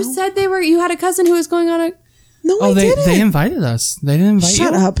confused now. You said you had a cousin who was going on a... No, Oh, I didn't. they invited us. They didn't invite you.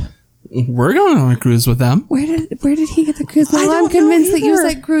 Shut up. We're going on a cruise with them. Where did he get the cruise? I Well, I'm don't know convinced that you either.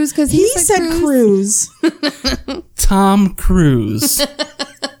 said cruise because He said cruise Tom Cruise.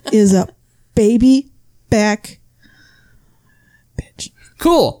 is a baby back bitch.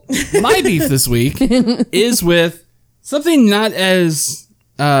 Cool. My beef this week is with something not as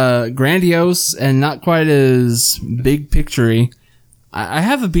grandiose and not quite as big picture-y. I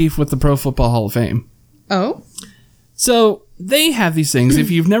have a beef with the Pro Football Hall of Fame. Oh? So they have these things.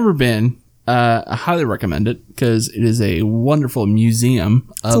 If you've never been, I highly recommend it because it is a wonderful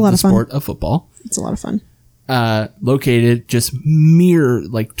museum of the sport of football. It's a lot of fun. Located just mere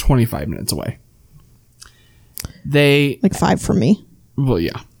 25 minutes away. They 5 from me. Well,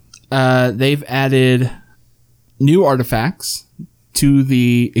 yeah. They've added new artifacts to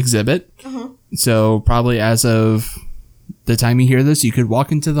the exhibit. So probably as of the time you hear this, you could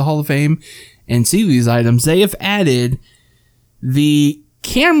walk into the Hall of Fame and see these items. They have added the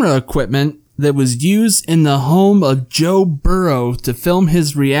camera equipment that was used in the home of Joe Burrow to film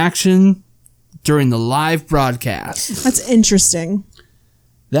his reaction during the live broadcast. That's interesting.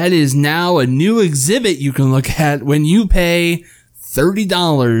 That is now a new exhibit you can look at when you pay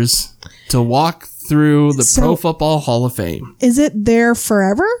 $30 to walk through the Pro Football Hall of Fame. Is it there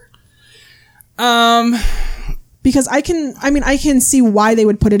forever? Because I can see why they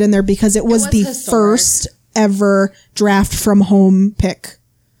would put it in there because it was the historic. first ever draft from home pick.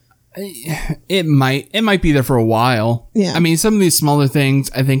 It might be there for a while. Yeah. I mean, some of these smaller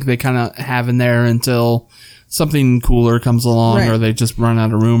things I think they kind of have in there until something cooler comes along Right. or they just run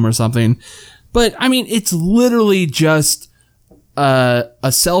out of room or something. But I mean, it's literally just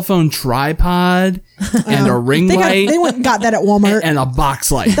a cell phone tripod and a ring light. They went and got that at Walmart. And a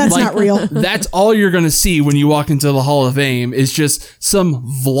box light. That's not real. That's all you're going to see when you walk into the Hall of Fame is just some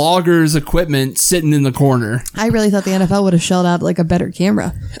vlogger's equipment sitting in the corner. I really thought the NFL would have shelled out a better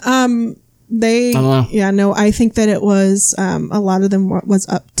camera. I don't know. I think that it was a lot of them was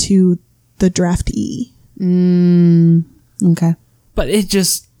up to the draftee. Okay. But it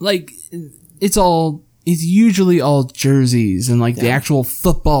just it's usually all jerseys and the actual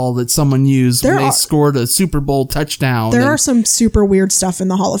football that someone used when they scored a Super Bowl touchdown. There are some super weird stuff in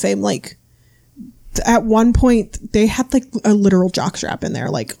the Hall of Fame. At one point, they had a literal jockstrap in there,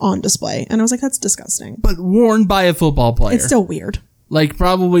 on display. And I was like, that's disgusting. But worn by a football player. It's still weird.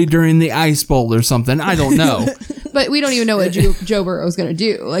 Probably during the Ice Bowl or something. I don't know. But we don't even know what Joe Burrow is going to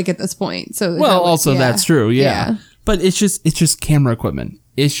do, at this point. So that's true. Yeah. But it's just camera equipment.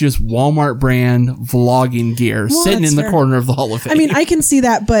 It's just Walmart brand vlogging gear sitting in the corner of the Hall of Fame. I mean, I can see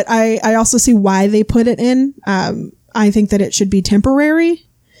that, but I also see why they put it in. I think that it should be temporary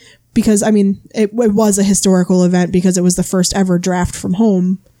because, it was a historical event because it was the first ever draft from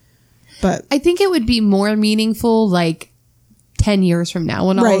home. But I think it would be more meaningful 10 years from now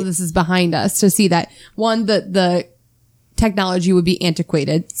when all of this is behind us to see that, one, the technology would be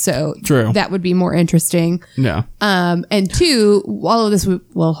antiquated. So True. That would be more interesting. Yeah. And two, all of this,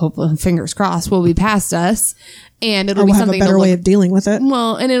 hopefully, fingers crossed, will be past us. And it'll be we'll have something a better to way of dealing with it.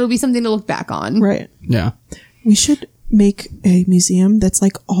 Well, and it'll be something to look back on. Right. Yeah. We should make a museum that's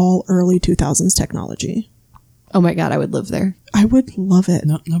all early 2000s technology. Oh my God, I would live there. I would love it.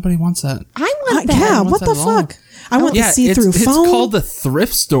 No, nobody wants that. I want that. Yeah, want what that the at all. fuck? I want the see-through phone. It's called the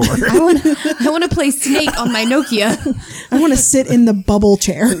thrift store. I want to play Snake on my Nokia. I want to sit in the bubble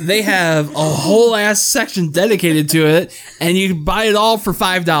chair. They have a whole ass section dedicated to it, and you can buy it all for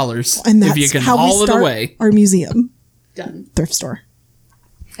 $5 And that's if you can how we haul it start away. our museum. Done. Thrift store.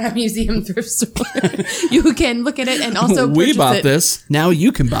 A museum thrift store. You can look at it and also purchase We bought it. this. Now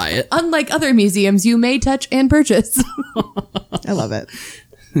you can buy it. Unlike other museums, you may touch and purchase. I love it.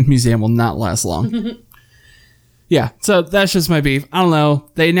 The museum will not last long. Yeah, so that's just my beef. I don't know.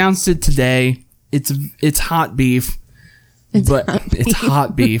 They announced it today. It's hot beef. It's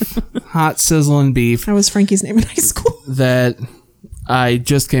hot beef. Hot sizzling beef That was Frankie's name in high school. that I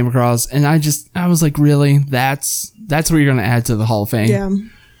just came across, and I was like, really? That's what you're gonna add to the Hall of Fame? Yeah.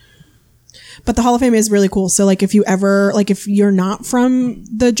 But the Hall of Fame is really cool. So if you ever if you're not from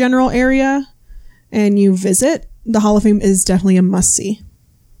the general area and you visit, the Hall of Fame is definitely a must see.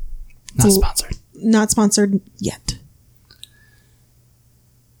 Not sponsored. Not sponsored yet.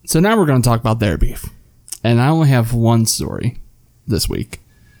 So now we're going to talk about their beef. And I only have one story this week,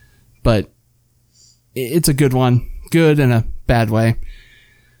 but it's a good one. Good in a bad way.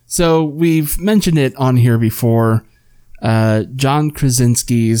 So we've mentioned it on here before. John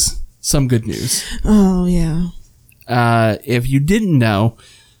Krasinski's Some Good News. Oh, yeah. If you didn't know,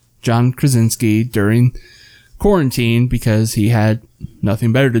 John Krasinski, during quarantine, because he had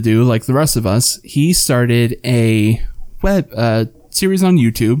nothing better to do like the rest of us, he started a web series on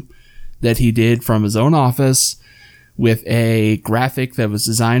YouTube that he did from his own office with a graphic that was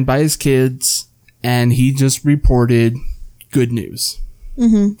designed by his kids, and he just reported good news.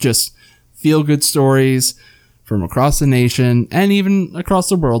 Mm-hmm. Just feel-good stories from across the nation and even across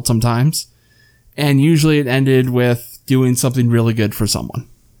the world sometimes. And usually it ended with doing something really good for someone.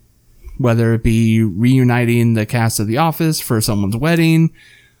 Whether it be reuniting the cast of The Office for someone's wedding,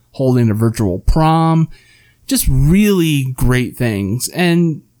 holding a virtual prom, just really great things.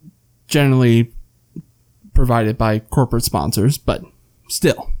 And generally provided by corporate sponsors, but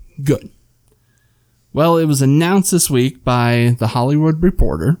still good. Well, it was announced this week by The Hollywood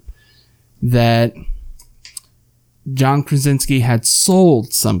Reporter that John Krasinski had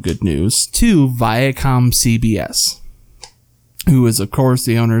sold Some Good News to Viacom CBS, who is, of course,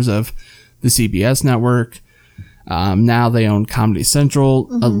 the owners of the CBS network. Now they own Comedy Central,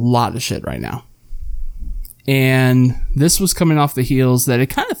 a lot of shit right now. And this was coming off the heels that it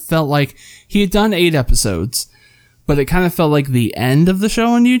kind of felt like he had done 8 episodes, but it kind of felt like the end of the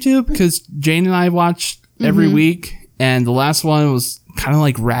show on YouTube, because Jane and I watched every week, and the last one was kind of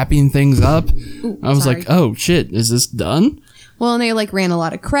like wrapping things up. I was like, oh shit, is this done? Well, and they like ran a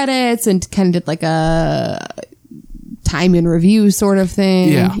lot of credits and kind of did like a time in review sort of thing.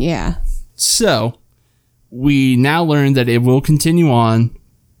 Yeah. So we now learned that it will continue on,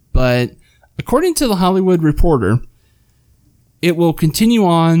 but according to The Hollywood Reporter, it will continue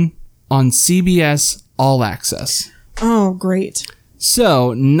on CBS All Access. Oh, great.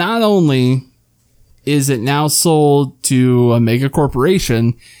 So not only is it now sold to a mega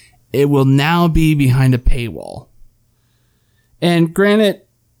corporation, it will now be behind a paywall. And granted,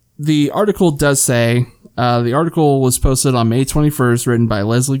 the article does say, the article was posted on May 21st, written by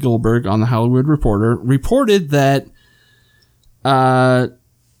Leslie Goldberg on The Hollywood Reporter, reported that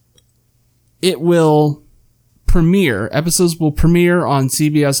it will premiere, episodes will premiere on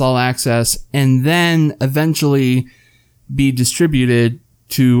CBS All Access and then eventually be distributed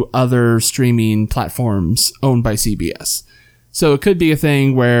to other streaming platforms owned by CBS. So it could be a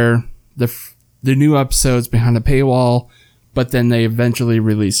thing where the new episode's behind a paywall, but then they eventually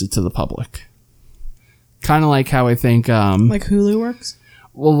release it to the public. Kind of like how I think... like Hulu works?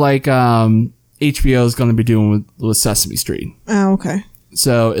 Well, like HBO is going to be doing with Sesame Street. Oh, okay.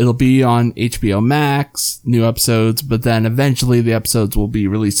 So it'll be on HBO Max, new episodes, but then eventually the episodes will be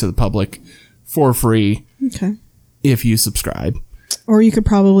released to the public for free. Okay. If you subscribe. Or you could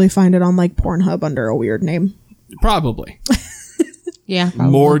probably find it on like Pornhub under a weird name. Probably. Yeah.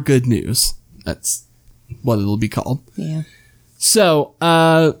 Probably. More good news. That's what it'll be called. Yeah. So,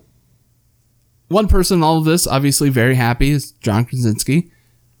 one person in all of this, obviously very happy, is John Krasinski.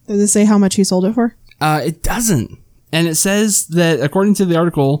 Does it say how much he sold it for? It doesn't. And it says that, according to the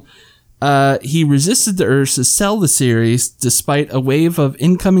article, he resisted the urge to sell the series despite a wave of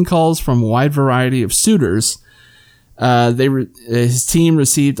incoming calls from a wide variety of suitors. His team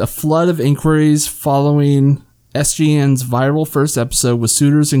received a flood of inquiries following SGN's viral first episode, with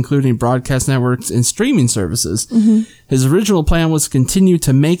suitors including broadcast networks and streaming services. Mm-hmm. His original plan was to continue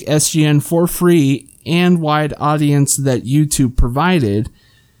to make SGN for free and wide audience that YouTube provided.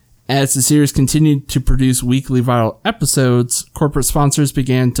 As the series continued to produce weekly viral episodes, corporate sponsors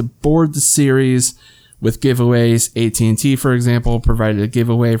began to board the series with giveaways. AT&T, for example, provided a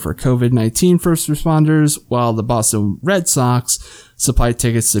giveaway for COVID-19 first responders, while the Boston Red Sox supplied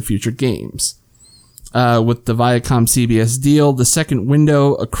tickets to future games. With the Viacom CBS deal, the second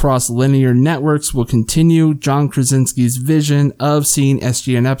window across linear networks will continue John Krasinski's vision of seeing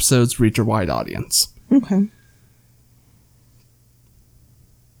SGN episodes reach a wide audience. Okay.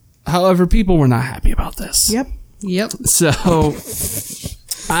 However, people were not happy about this. Yep. So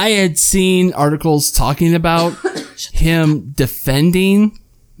I had seen articles talking about him defending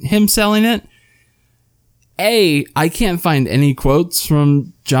him selling it. I can't find any quotes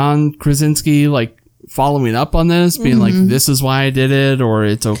from John Krasinski, like, following up on this, being like, this is why I did it, or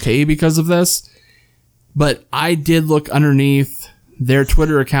it's okay because of this. But I did look underneath their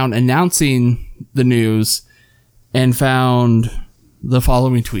Twitter account announcing the news and found the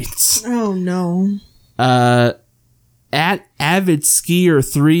following tweets. Oh, no. At Avid Skier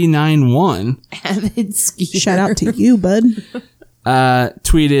 391. Avid Skier. Shout out to you, bud.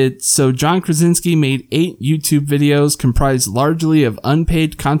 tweeted, so John Krasinski made 8 YouTube videos comprised largely of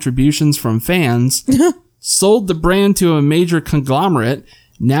unpaid contributions from fans, sold the brand to a major conglomerate,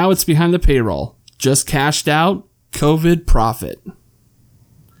 now it's behind the payroll. Just cashed out, COVID profit.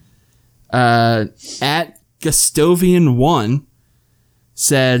 At Gustovian1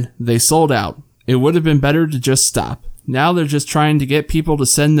 said, they sold out. It would have been better to just stop. Now they're just trying to get people to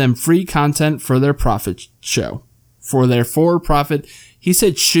send them free content for their profit show. For their for-profit. He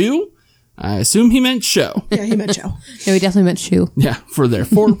said shoe? I assume he meant show. Yeah, he meant show. No, he definitely meant shoe. Yeah, for their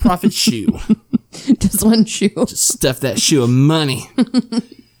for-profit shoe. Just one shoe. Just stuff that shoe of money.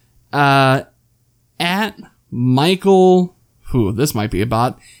 At Michael, this might be a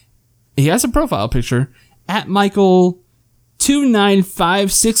bot. He has a profile picture. At Michael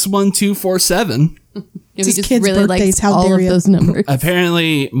 295612447. He His just kids' really birthdays, likes how all dare of you. those numbers.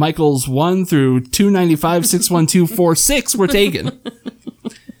 Apparently, Michael's 1 through 295612446 were taken.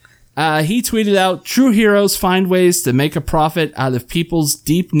 He tweeted out, true heroes find ways to make a profit out of people's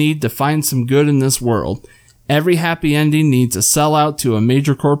deep need to find some good in this world. Every happy ending needs a sellout to a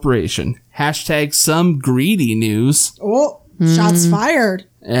major corporation. Hashtag some greedy news. Oh, shots fired.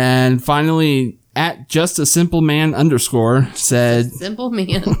 And finally, at just a simple man _ said, Simple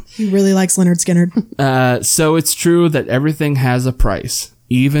man. He really likes Leonard Skinner. so it's true that everything has a price,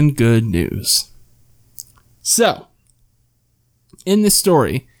 even good news. So, in this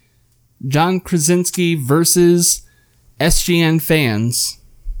story, John Krasinski versus SGN fans,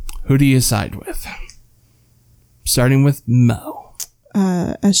 who do you side with? Starting with Mo.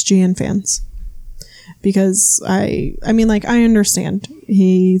 SGN fans. Because I understand.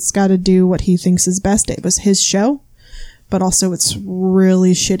 He's got to do what he thinks is best. It was his show, but also it's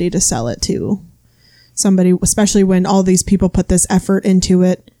really shitty to sell it to somebody, especially when all these people put this effort into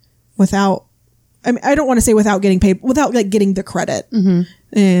it without, I don't want to say without getting paid, without like getting the credit. Mm-hmm.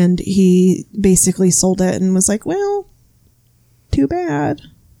 And he basically sold it and was like, well, too bad.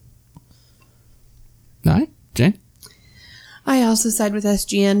 All right, Jane? I also side with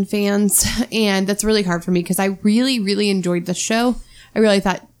SGN fans, and that's really hard for me because I really, really enjoyed the show. I really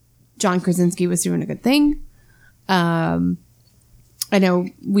thought John Krasinski was doing a good thing. I know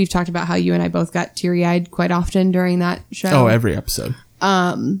we've talked about how you and I both got teary-eyed quite often during that show. Oh, every episode.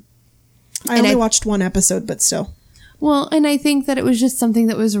 I only watched one episode, but still. Well, and I think that it was just something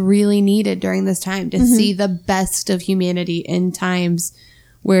that was really needed during this time to see the best of humanity in times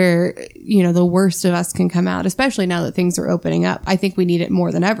where, you know, the worst of us can come out, especially now that things are opening up. I think we need it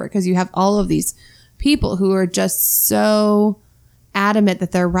more than ever because you have all of these people who are just so adamant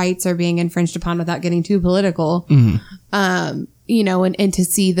that their rights are being infringed upon without getting too political. Mm-hmm. You know, and to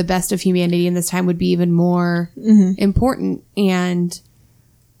see the best of humanity in this time would be even more important. And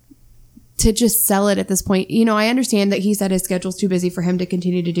to just sell it at this point, you know, I understand that he said his schedule's too busy for him to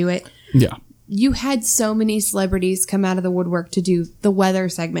continue to do it. Yeah. You had so many celebrities come out of the woodwork to do the weather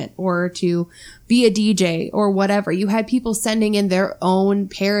segment or to be a DJ or whatever. You had people sending in their own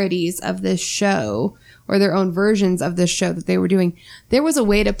parodies of this show or their own versions of this show that they were doing. There was a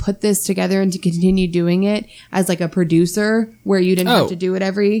way to put this together and to continue doing it as like a producer where you didn't have to do it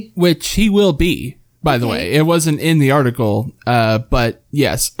every... Which he will be, by the way. It wasn't in the article, but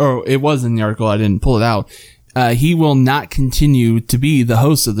yes. Or it was in the article. I didn't pull it out. He will not continue to be the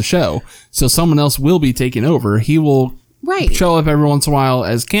host of the show. So someone else will be taking over. He will show up every once in a while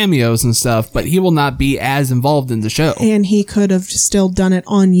as cameos and stuff, but he will not be as involved in the show. And he could have still done it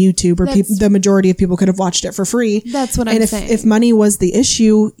on YouTube, or the majority of people could have watched it for free. That's what I'm saying. If money was the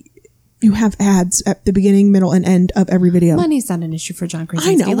issue, you have ads at the beginning, middle, and end of every video. Money's not an issue for John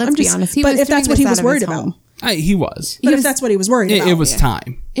Krasinski. I know. Let's be honest. But if that's what he was worried about. He was. But if that's what he was worried about. It was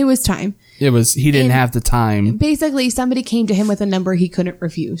time. It was time. He didn't have the time. Basically, somebody came to him with a number he couldn't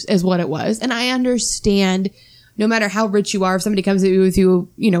refuse, is what it was. And I understand, no matter how rich you are, if somebody comes at you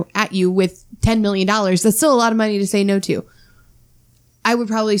with $10 million, that's still a lot of money to say no to. I would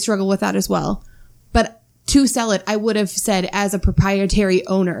probably struggle with that as well. But to sell it, I would have said, as a proprietary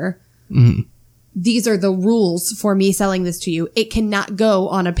owner, these are the rules for me selling this to you. It cannot go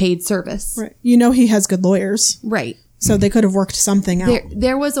on a paid service. Right. You know he has good lawyers. Right. So they could have worked something out.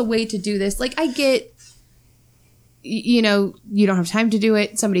 There was a way to do this. Like, I get, you know, you don't have time to do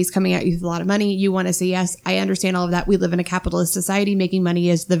it. Somebody's coming at you with a lot of money. You want to say yes. I understand all of that. We live in a capitalist society. Making money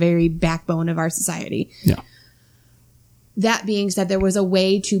is the very backbone of our society. Yeah. That being said, there was a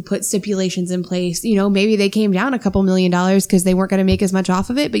way to put stipulations in place. You know, maybe they came down a couple $1 million because they weren't going to make as much off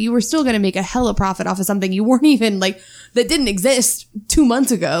of it, but you were still going to make a hella profit off of something you weren't even that didn't exist 2 months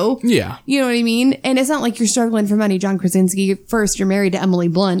ago. Yeah. You know what I mean? And it's not like you're struggling for money, John Krasinski. First, you're married to Emily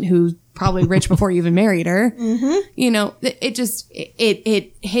Blunt, who probably rich before you even married her. You know, it just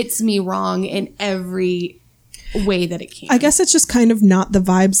it hits me wrong in every way that it can. I guess it's just kind of not the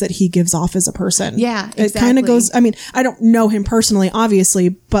vibes that he gives off as a person. Yeah, exactly. It kind of goes, I mean, I don't know him personally, obviously,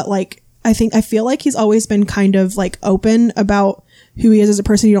 but like, I feel like he's always been kind of like open about who he is as a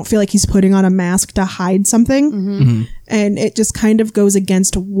person. You don't feel like he's putting on a mask to hide something. And it just kind of goes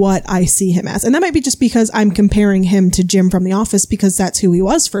against what I see him as. And that might be just because I'm comparing him to Jim from The Office because that's who he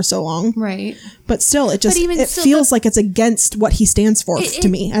was for so long. Right. But still, it still, feels like it's against what he stands for to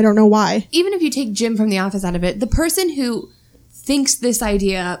me. I don't know why. Even if you take Jim from The Office out of it, the person who thinks this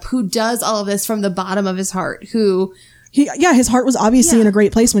idea up, who does all of this from the bottom of his heart, his heart was obviously in a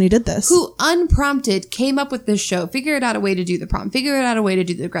great place when he did this. Who unprompted came up with this show, figured out a way to do the prom, figured out a way to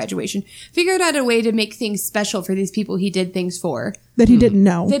do the graduation, figured out a way to make things special for these people he did things for. That he didn't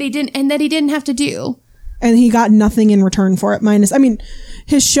know. That he didn't have to do. And he got nothing in return for it.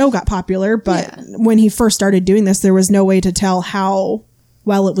 His show got popular, but when he first started doing this, there was no way to tell how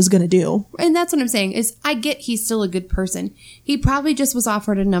well it was going to do. And that's what I'm saying is I get he's still a good person. He probably just was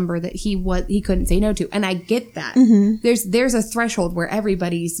offered a number that he couldn't say no to. And I get that. There's a threshold where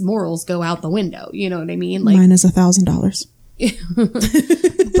everybody's morals go out the window. You know what I mean? Like, mine is $1,000.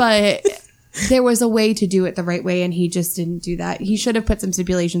 But there was a way to do it the right way, and he just didn't do that. He should have put some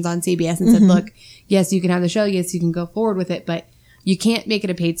stipulations on CBS and said, look, yes, you can have the show. Yes, you can go forward with it, but you can't make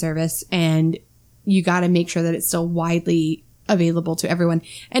it a paid service, and you got to make sure that it's still widely available to everyone.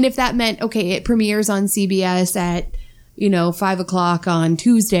 And if that meant, okay, it premieres on CBS at, 5:00 on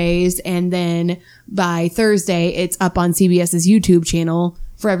Tuesdays, and then by Thursday it's up on CBS's YouTube channel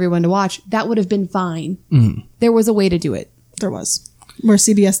for everyone to watch, that would have been fine. There was a way to do it. There was. Where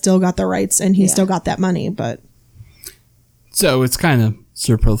CBS still got the rights and he still got that money, but. So it's kind of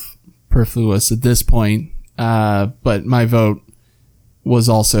superfluous at this point, but my vote was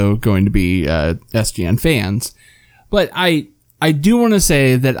also going to be SGN fans. But I do want to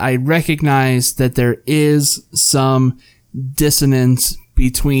say that I recognize that there is some dissonance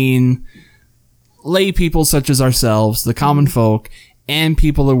between lay people such as ourselves, the common folk, and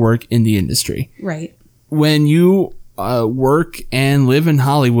people that work in the industry. Right. When you work and live in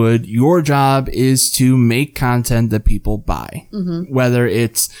Hollywood, your job is to make content that people buy, whether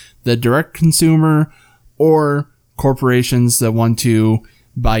it's the direct consumer or corporations that want to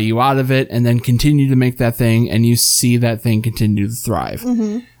buy you out of it and then continue to make that thing, and you see that thing continue to thrive.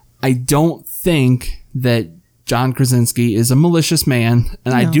 I don't think that John Krasinski is a malicious man,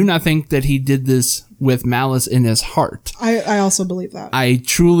 and I do not think that he did this with malice in his heart. I also believe that. I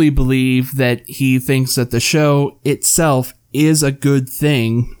truly believe that he thinks that the show itself is a good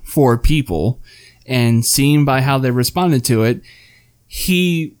thing for people, and seen by how they responded to it,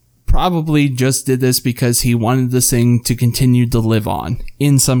 he probably just did this because he wanted this thing to continue to live on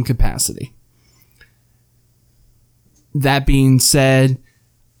in some capacity. That being said,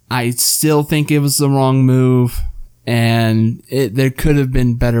 I still think it was the wrong move, and there could have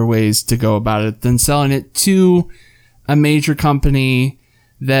been better ways to go about it than selling it to a major company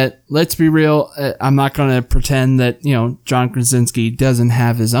that, let's be real, I'm not going to pretend that, John Krasinski doesn't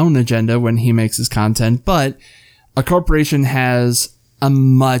have his own agenda when he makes his content, but a corporation has a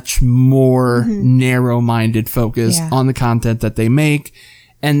much more narrow-minded focus on the content that they make,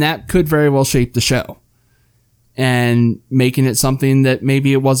 and that could very well shape the show. And making it something that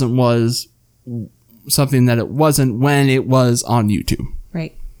maybe it was something that it wasn't when it was on YouTube.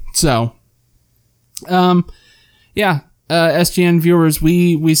 Right. So, SGN viewers,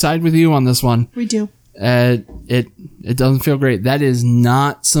 we side with you on this one. We do. It doesn't feel great. That is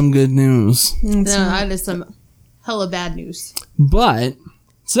not some good news. No, that is some hella bad news. But,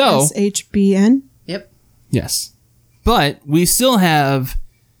 so... SHBN? Yep. Yes. But we still have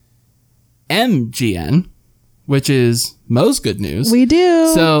MGN, which is Mo's good news. We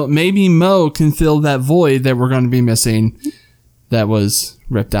do. So maybe Mo can fill that void that we're going to be missing that was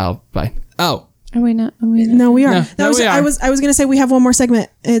ripped out by... Oh. Are we not? No, we are. No, we are. I was going to say we have one more segment.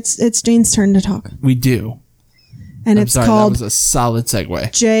 It's Jane's turn to talk. We do. And it's called... That was a solid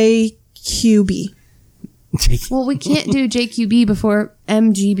segue. JQB. Well, we can't do JQB before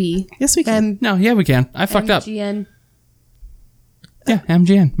MGB. Yes, we can. No, yeah, we can. I fucked up. MGN. Yeah,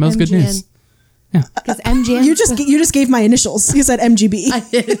 MGN. Most good news. Yeah. Because MGN. You just gave my initials. You said MGB. I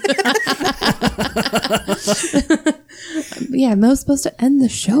did. Yeah, Mo's supposed to end the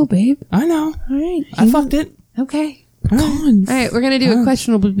show, babe. I know. All right. I fucked it. Okay. Come on. All right, we're going to do a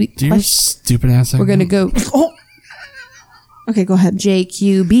questionable... Do your stupid ass. We're going to go... Oh. Okay, go ahead.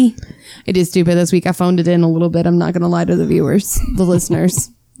 JQB. It is stupid this week. I phoned it in a little bit. I'm not going to lie to the viewers, the listeners.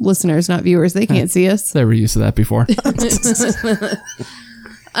 Listeners, not viewers. They can't see us. They were used to that before.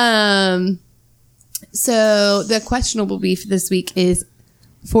 So the questionable beef this week is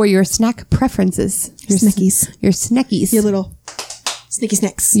for your snack preferences. Your snackies. Your snackies. Your little snicky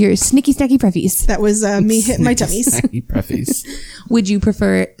snacks. Your snicky snacky preffies. That was me hitting my tummies. Snacky preffies. Would you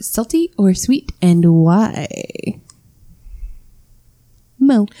prefer salty or sweet, and why?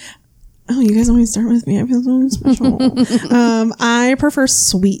 Mo. Oh, you guys always start with me. I feel so special. I prefer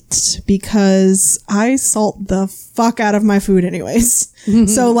sweet because I salt the fuck out of my food anyways.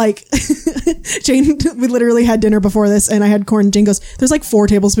 So like Jane, we literally had dinner before this and I had corn. Jane goes, there's like 4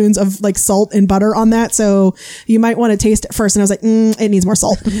 tablespoons of like salt and butter on that. So you might want to taste it first. And I was like, it needs more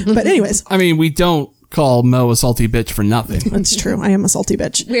salt. But anyways. I mean, we don't call Mo a salty bitch for nothing. That's true. I am a salty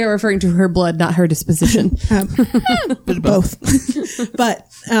bitch. We are referring to her blood, not her disposition. Both. But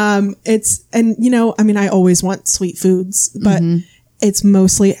it's, and you know, I mean, I always want sweet foods, but it's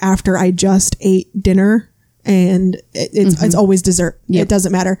mostly after I just ate dinner and it's always dessert. Yep. It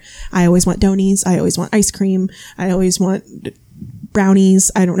doesn't matter. I always want donies. I always want ice cream. I always want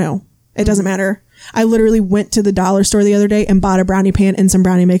brownies. I don't know. It doesn't matter. I literally went to the dollar store the other day and bought a brownie pan and some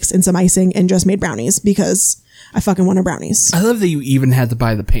brownie mix and some icing and just made brownies because I fucking wanted brownies. I love that you even had to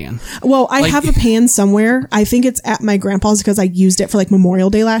buy the pan. Well, I have a pan somewhere. I think it's at my grandpa's because I used it for like Memorial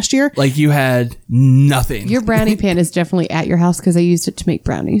Day last year. Like you had nothing. Your brownie pan is definitely at your house because I used it to make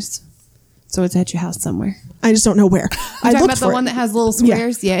brownies. So it's at your house somewhere. I just don't know where. I Talking looked about for the it. one that has little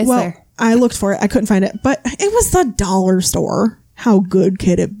squares? Yeah, it's well, there. I looked for it. I couldn't find it, but it was the dollar store. How good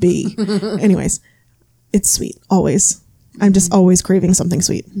could it be? Anyways, it's sweet. Always. I'm just always craving something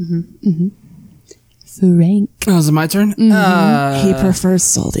sweet. Frank. Oh, is it my turn? He prefers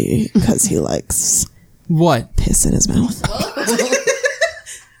salty because he likes What? piss in his mouth.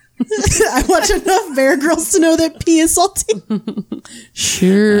 I watch enough Bear Girls to know that pee is salty.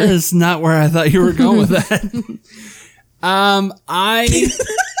 Sure. That is not where I thought you were going with that.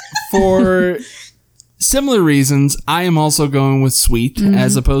 For similar reasons, I am also going with sweet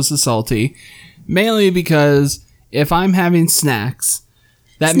as opposed to salty. Mainly because if I'm having snacks,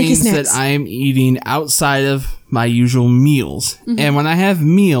 that Sneaky means snacks. that I am eating outside of my usual meals. And when I have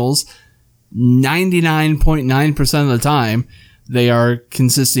meals, 99.9% of the time, they are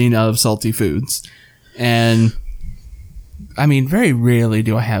consisting of salty foods. And I mean, very rarely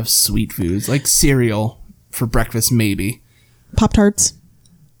do I have sweet foods, like cereal for breakfast, maybe. Pop-Tarts.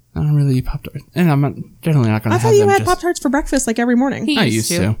 I don't really eat Pop-Tarts. And I'm generally not going to I have thought you them had just- Pop-Tarts for breakfast like every morning. He I used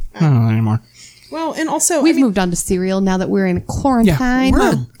to. to. I don't know anymore. Well, and also, We've moved on to cereal now that we're in Yeah, quarantine.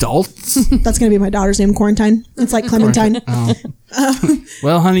 we're adults. that's going to be my daughter's name, Quarantine. It's like Clementine. Oh.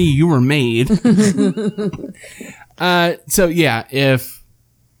 Well, honey, you were made. So yeah, if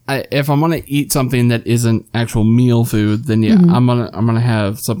I'm gonna eat something that isn't actual meal food, then yeah, I'm gonna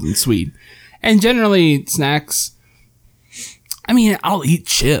have something sweet. And generally, snacks. I mean, I'll eat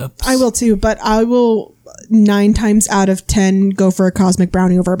chips. I will too, but I will 9 times out of 10 go for a Cosmic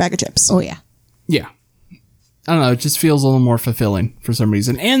Brownie over a bag of chips. Oh, yeah. Yeah. I don't know. It just feels a little more fulfilling for some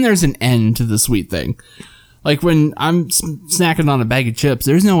reason. And there's an end to the sweet thing. Like when I'm snacking on a bag of chips,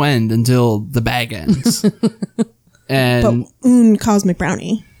 there's no end until the bag ends. And But Cosmic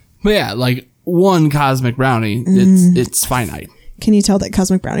Brownie. but yeah, like one Cosmic Brownie, it's finite. Can you tell that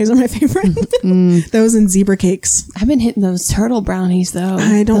Cosmic Brownies are my favorite? Those and zebra cakes. I've been hitting those turtle brownies, though.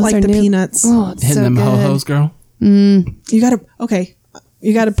 I don't Those like are the new. peanuts. Oh, it's Mm. Hitting so them good. ho-hos, girl. You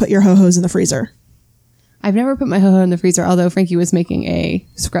gotta put your ho-hos in the freezer. I've never put my ho-ho in the freezer, although Frankie was making a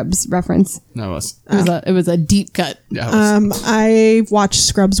Scrubs reference. That was. It was a deep cut. Yeah, it was. I watched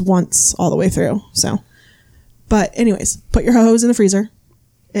Scrubs once all the way through, so. But anyways, put your ho-hos in the freezer.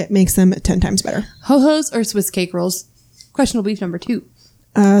 It makes them 10 times better. Ho-hos or Swiss cake rolls? Questionable beef number 2.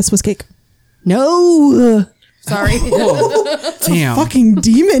 Swiss cake. No. Sorry. Damn. Fucking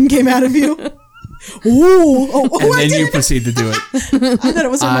demon came out of you. Ooh. And I then you did. proceed to do it. I thought it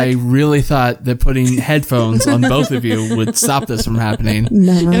was I really thought that putting headphones on both of you would stop this from happening.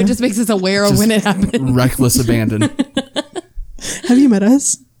 never. No, it just makes us aware of when it happened. Reckless abandon. Have you met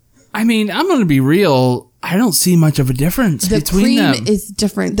us? I mean, I'm going to be real. I don't see much of a difference The between cream them. is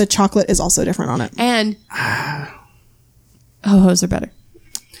different. The chocolate is also different on it. And ho-hos are better.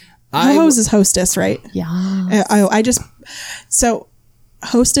 Ho-hos is Hostess, right? Yeah. I just so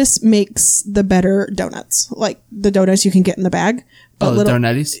Hostess makes the better donuts, like the donuts you can get in the bag. Oh, the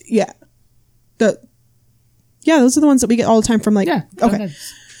Donutties? Yeah, those are the ones that we get all the time from like. Yeah. Okay.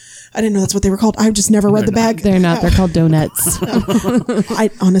 Donuts. I didn't know that's what they were called. I've just never read the bag. They're not. They're called donuts. I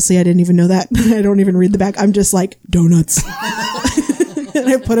honestly, I didn't even know that. I don't even read the bag. I'm just like donuts, and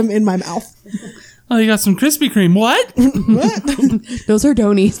I put them in my mouth. Oh, you got some Krispy Kreme. What? Those are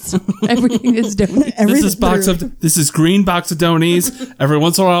Donies. Everything is Donies. This is green box of Donies. Every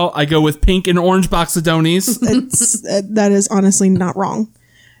once in a while, I go with pink and orange box of Donies. That is honestly not wrong.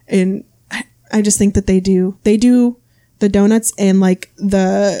 And I just think that they do the donuts and like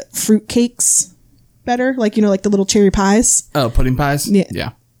the fruit cakes better. Like, like the little cherry pies. Oh, pudding pies?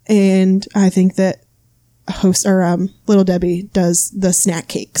 Yeah. And I think that Host or Little Debbie does the snack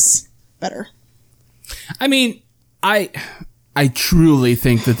cakes better. I mean, I truly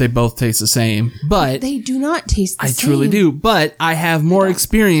think that they both taste the same, but They do not taste the same. I truly do. But I have more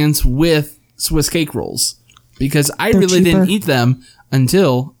experience with Swiss cake rolls because I really cheaper. didn't eat them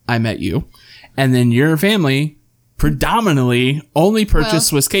until I met you, and then your family predominantly only purchased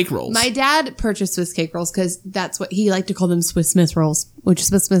Swiss cake rolls. My dad purchased Swiss cake rolls because that's what he liked to call them, Swiss Smith rolls, which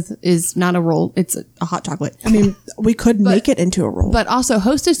Swiss Smith is not a roll. It's a hot chocolate. I mean, we could make it into a roll. But also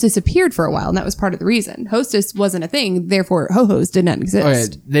Hostess disappeared for a while, and that was part of the reason. Hostess wasn't a thing, therefore Ho-Ho's did not exist. Oh,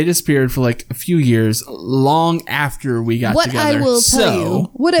 yeah, they disappeared for like a few years, long after we got together.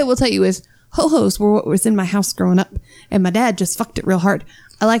 What I will tell you is Ho-Ho's were what was in my house growing up, and my dad just fucked it real hard.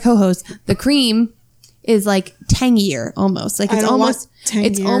 I like Ho-Ho's. The cream is like tangier almost. Like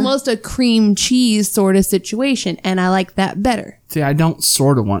it's almost a cream cheese sort of situation, and I like that better. See, I don't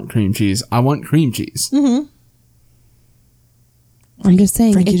sort of want cream cheese. I want cream cheese. Mm-hmm. I'm just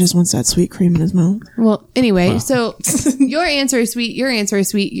saying. Frankie just wants that sweet cream in his mouth. Well, anyway, so your answer is sweet. Your answer is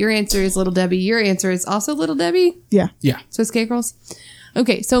sweet. Your answer is Little Debbie. Your answer is also Little Debbie. Yeah. Yeah. Swiss cake rolls.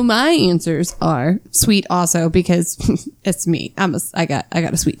 Okay, so my answers are sweet also because it's me. I got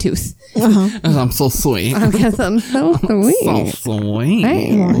a sweet tooth. I'm so sweet. I guess I'm so sweet. So sweet.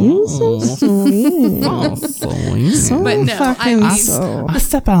 Hey, So sweet. So sweet. but no, I mean, I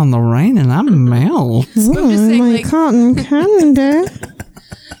step out in the rain and I melt. I'm just saying, my like, cotton candy.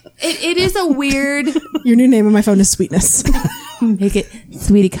 it is a weird. Your new name on my phone is Sweetness. Make it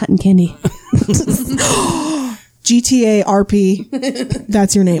Sweetie Cotton Candy. GTA RP.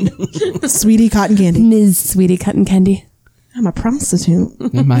 That's your name. Sweetie Cotton Candy. Ms. Sweetie Cotton Candy. I'm a prostitute.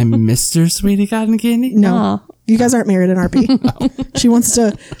 Am I Mr. Sweetie Cotton Candy? No. Aw. You guys aren't married in RP. She wants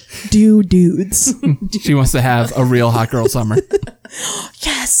to do dudes. She wants to have a real hot girl summer.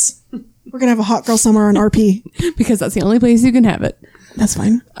 Yes. We're going to have a hot girl summer on RP. Because that's the only place you can have it. That's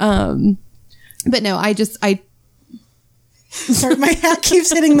fine. But no, I Sorry, my hat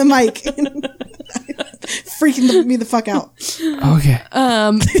keeps hitting the mic. Freaking me the fuck out. Okay.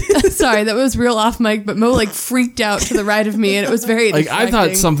 sorry, that was real off mic, but Mo like freaked out to the right of me and it was very Like I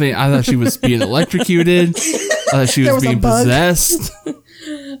thought she was being electrocuted. I thought she was being possessed.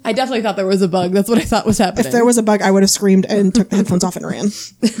 I definitely thought there was a bug. That's what I thought was happening. If there was a bug, I would have screamed and took the headphones off and ran.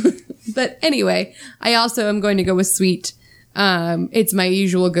 But anyway, I also am going to go with sweet. It's my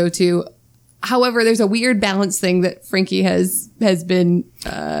usual go-to. However, there's a weird balance thing that Frankie has been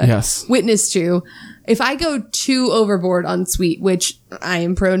Yes. witness to. If I go too overboard on sweet, which I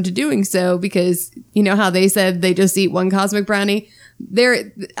am prone to doing so because you know how they said they just eat one cosmic brownie?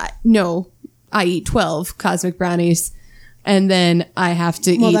 I eat 12 cosmic brownies and then I have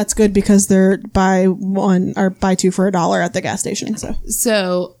to eat. Well, that's good because they're buy one or buy two for $1 at the gas station.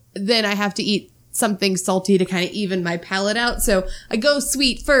 So then I have to eat something salty to kind of even my palate out. So I go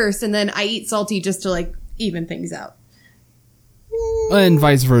sweet first and then I eat salty just to like even things out. And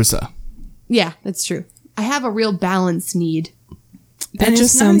vice versa. Yeah, that's true. I have a real balance need. That And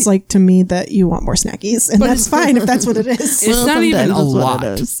just it's sounds not- like to me that you want more snackies, and that's fine if that's what it is. It's not even a lot.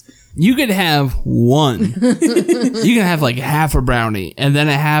 You could have one. You can have like half a brownie, and then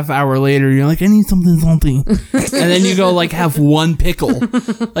a half hour later, you're like, I need something salty. And then you go like have one pickle.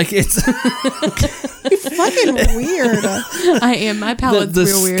 Like it's Fucking weird. I am. My palate's the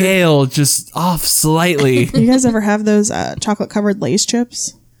real weird. scale just off slightly. You guys ever have those chocolate covered Lay's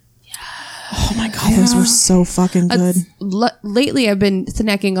chips? Oh my god, those were so fucking good. Lately, I've been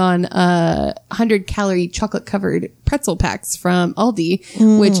snacking on 100-calorie chocolate-covered pretzel packs from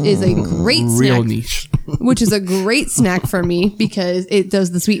Aldi, which is a great Real snack. niche. Which is a great snack for me because it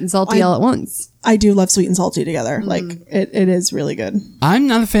does the sweet and salty all at once. I do love sweet and salty together. Like it is really good. I'm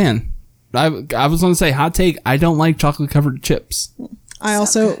not a fan. I was going to say hot take. I don't like chocolate covered chips. I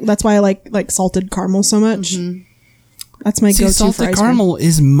also that's why I like salted caramel so much. That's my go-to for salted ice caramel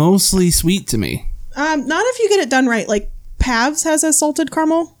is mostly sweet to me. cream. Not if you get it done right. Like Pavs has a salted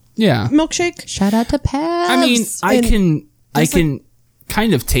caramel Yeah. milkshake. Shout out to Pabs. I mean, I can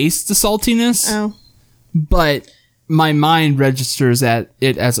kind of taste the saltiness, Oh, but my mind registers at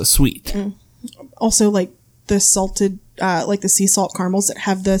it as a sweet. also like the salted, like the sea salt caramels that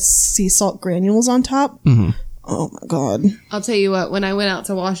have the sea salt granules on top. Oh Oh my God. I'll tell you what, when I went out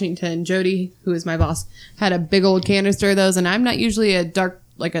to Washington, Jody, who is my boss, had a big old canister of those, and I'm not usually a dark,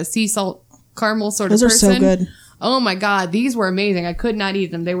 like a sea salt caramel sort Those of are person. so good. Oh my God, these were amazing. I could not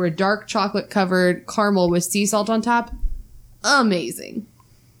eat them. They were dark chocolate covered caramel with sea salt on top. Amazing.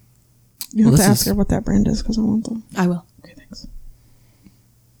 You have Well, to this ask is- her what that brand is because I want them. I will. Okay, thanks.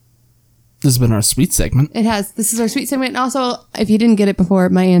 This has been our sweet segment. It has. This is our sweet segment. And also, if you didn't get it before,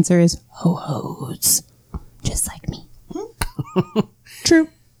 my answer is ho-hos. Just like me. True.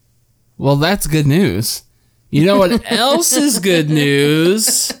 Well, that's good news. You know what else is good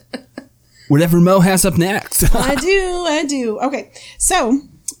news? Whatever Mo has up next. I do. Okay, so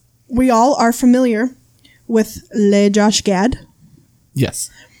we all are familiar with Le Josh Gad.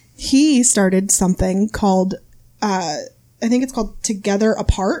 Yes. He started something called, I think it's called Together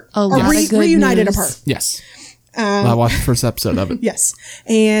Apart. A or lot of good Reunited news. Apart. Yes. I watched the first episode of it. Yes.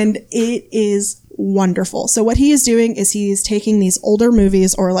 And it is wonderful. So what he is doing is he's taking these older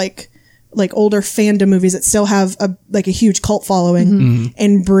movies or like older fandom movies that still have a huge cult following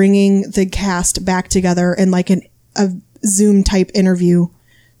and bringing the cast back together in like a Zoom type interview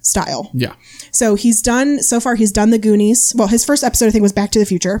style. Yeah. So he's done the Goonies. Well, his first episode I think was Back to the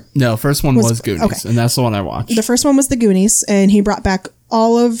Future. No, first one was Goonies, okay. and that's the one I watched. The first one was the Goonies, and he brought back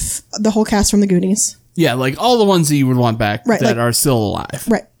all of the whole cast from the Goonies. Yeah, like all the ones that you would want back Right, that like- are still alive.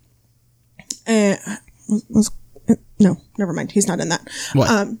 Right. No, never mind. He's not in that.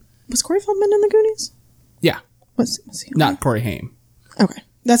 What? Was Corey Feldman in the Goonies? Yeah. Was he? Not Corey Haim. Okay.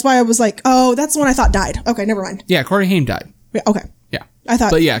 That's why I was like, oh, that's the one I thought died. Okay, never mind. Yeah, Corey Haim died. Yeah, okay. Yeah. I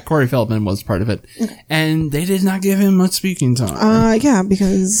thought. But yeah, Corey Feldman was part of it. And they did not give him much speaking time. Yeah,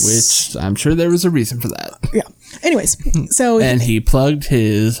 because. which I'm sure there was a reason for that. Yeah. Anyways, so. And he plugged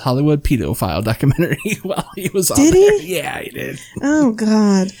his Hollywood pedophile documentary while he was on Did there. he? Yeah, he did. Oh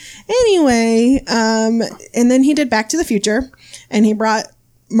God. Anyway, and then he did Back to the Future, and he brought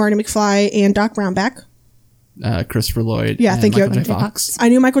Marty McFly and Doc Brown back. Christopher Lloyd. Yeah, and thank you. Michael J. Fox. I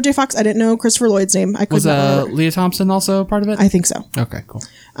knew Michael J. Fox. I didn't know Christopher Lloyd's name. I could Was not remember. Leah Thompson also a part of it? I think so. Okay, cool.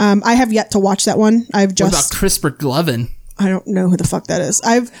 I have yet to watch that one. I've What about just. CRISPR Glovin? I don't know who the fuck that is.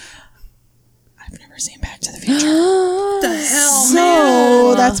 I've never seen Back to the Future. The hell,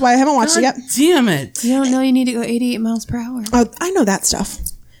 So that's why I haven't watched it yet. Damn it. You don't know you need to go 88 miles per hour. Oh, I know that stuff.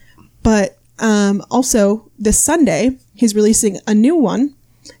 But also, this Sunday, he's releasing a new one,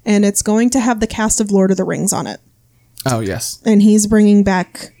 and it's going to have the cast of Lord of the Rings on it. Oh, yes. And he's bringing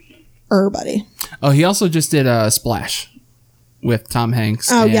back everybody. Oh, he also just did Splash with Tom Hanks.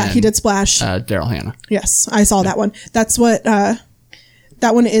 Oh, yeah, and, he did Splash. Daryl Hannah. Yes, I saw that one. That's what...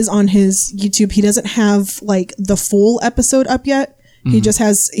 that one is on his YouTube. He doesn't have, like, the full episode up yet. He just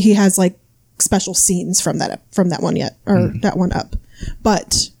has... He has, like, special scenes from that one yet. Or that one up.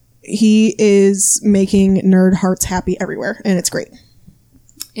 But he is making nerd hearts happy everywhere. And it's great.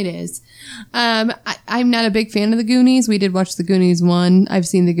 It is. I'm not a big fan of the Goonies. We did watch the Goonies 1. I've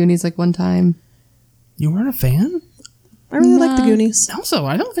seen the Goonies like one time. You weren't a fan? I really like the Goonies. Also,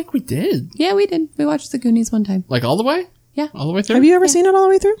 I don't think we did. Yeah, we did. We watched the Goonies one time. Like all the way? Yeah. All the way through? Have you ever seen it all the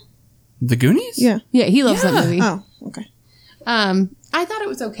way through? The Goonies? Yeah. Yeah, he loves that movie. Oh, okay. I thought it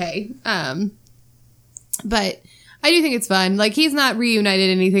was okay. But I do think it's fun. Like, he's not reunited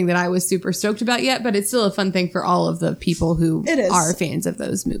anything that I was super stoked about yet, but it's still a fun thing for all of the people who It is. are fans of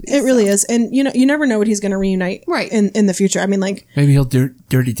those movies. It really is. And you never know what he's going to reunite Right. in the future. I mean, like, Maybe he'll do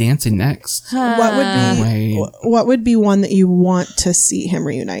Dirty Dancing next. Wait. what would be one that you want to see him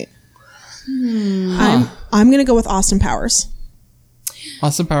reunite? I'm going to go with Austin Powers.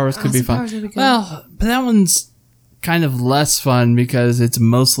 Austin Powers could be fun. Powers would be good. Well, but that one's kind of less fun because it's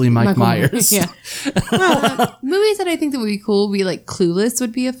mostly Mike Myers. Yeah. Movies that I think that would be cool would be like Clueless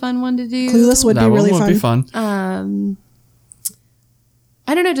would be a fun one to do. Clueless would That be one really would fun. be fun.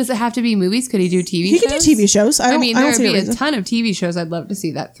 I don't know. Does it have to be movies? Could he do TV He shows? could do TV shows. I mean, don't there would see a be a reason. ton of TV shows I'd love to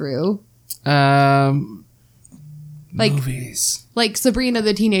see that through. Like Movies. like Sabrina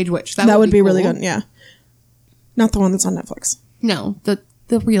the Teenage Witch. That would be really cool. good. Yeah. Not the one that's on Netflix. No, the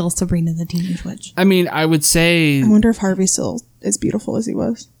real Sabrina the Teenage Witch. I mean, I would say I wonder if Harvey's still as beautiful as he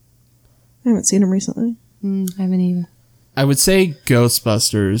was. I haven't seen him recently. I haven't either. I would say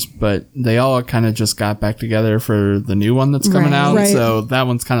Ghostbusters, but they all kind of just got back together for the new one that's coming Right. out, Right. so that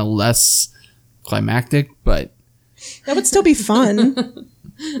one's kind of less climactic, but That would still be fun.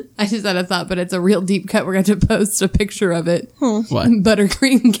 I just had a thought, but it's a real deep cut. We're going to post a picture of it. what?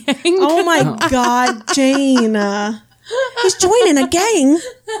 Buttercream Gang. Oh my God, Jane. He's joining a gang.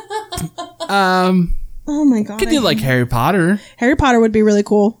 Oh my God. Could do like Harry Potter. Harry Potter would be really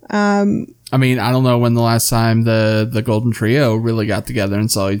cool. I mean, I don't know when the last time the Golden Trio really got together and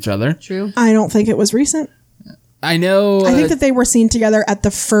saw each other. True. I don't think it was recent. I know. I think that they were seen together at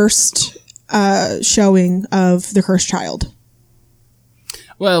the first showing of The Cursed Child.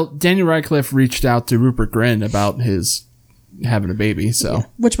 Well, Daniel Radcliffe reached out to Rupert Grint about his having a baby, so.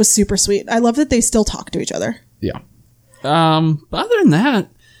 Which was super sweet. I love that they still talk to each other. Yeah. But other than that,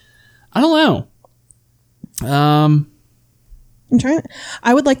 I don't know.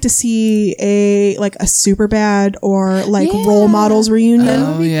 I would like to see a Superbad or Role Models reunion.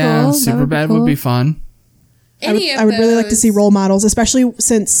 Oh yeah, cool. Superbad would be fun. I would really like to see Role Models, especially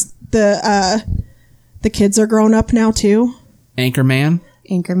since the kids are grown up now too. Anchorman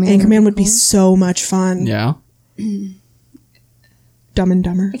Anchorman would be so much fun. Yeah. Dumb and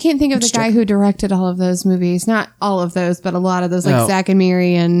Dumber. I can't think of the guy who directed all of those movies. Not all of those, but a lot of those, like Oh. Zack and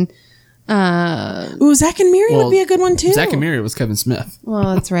Miri and. Ooh, Zack and Miri would be a good one too. Zack and Miri was Kevin Smith.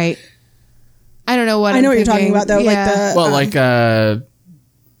 Well, that's right. I don't know what I know I'm what you're talking thinking. about though. Yeah.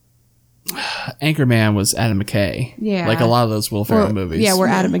 Anchorman was Adam McKay. Yeah. Like a lot of those Will Ferrell movies. Yeah, we're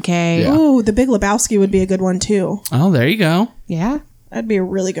Adam McKay. Yeah. Ooh, The Big Lebowski would be a good one too. Oh, there you go. Yeah. That'd be a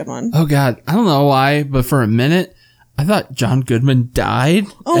really good one. Oh God, I don't know why, but for a minute, I thought John Goodman died.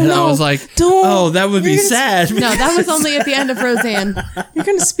 Oh, and no. I was like, Don't. oh, that would be sad. No, that was only at the end of Roseanne. You're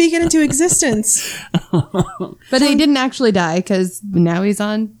going to speak it into existence. But he didn't actually die because now he's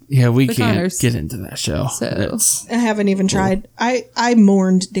on. Yeah, we The can't Connors. get into that show. So- It's- I haven't even tried. I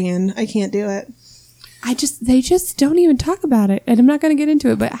mourned Dan. I can't do it. They just don't even talk about it. And I'm not going to get into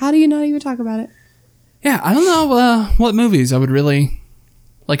it, but how do you not even talk about it? yeah, I don't know what movies I would really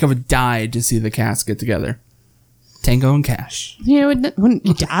like. I would die to see the cast get together. Tango and Cash. You know, wouldn't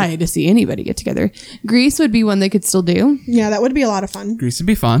die to see anybody get together. Grease would be one they could still do. Yeah, that would be a lot of fun. Grease would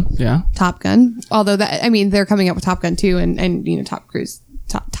be fun. Yeah. Top Gun. Although they're coming up with Top Gun 2 and Top Cruise.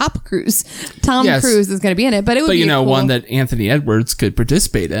 Tom Yes. Cruise is going to be in it, but it would But be cool. one that Anthony Edwards could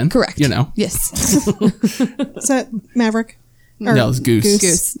participate in. Correct. Is Yes. that Maverick? Or No, it's Goose.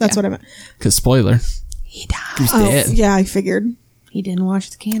 Goose. That's Yeah. what I meant. Because spoiler, He died. Goose Oh, dead. yeah, I figured. He didn't wash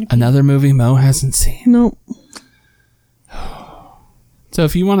the canopy. Another movie Mo hasn't seen. Nope. So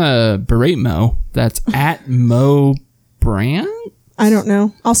if you want to berate Mo, that's at Mo Brand. I don't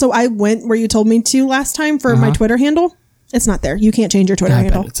know. Also, I went where you told me to last time for my Twitter handle. It's not there. You can't change your Twitter I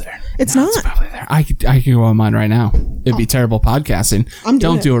handle. bet it's there. It's No, not. It's probably there. I could go on mine right now. It'd be terrible podcasting. I'm doing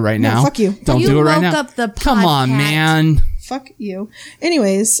Don't it. do it right No, now. fuck you. Don't You do it right woke now. up the Come on, podcast. man. Fuck you.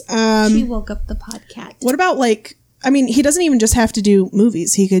 Anyways, She woke up the podcast. what about he doesn't even just have to do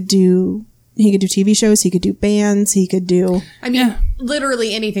movies. He could do TV shows. He could do bands. He could do. I mean,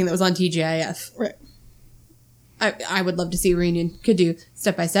 literally anything that was on TGIF. Right. I would love to see a reunion. Could do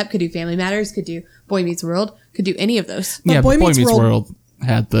Step by Step. Could do Family Matters. Could do Boy Meets World. Could do any of those. Yeah, Boy but Boy Meets Meets World- World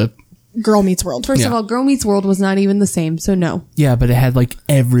had the... Girl Meets World. First of Yeah. all, Girl Meets World was not even the same, so no. Yeah, but it had like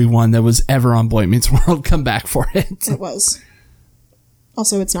everyone that was ever on Boy Meets World come back for it. It was.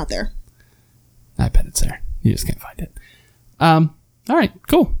 Also, it's not there. I bet it's there. You just can't find it. All right,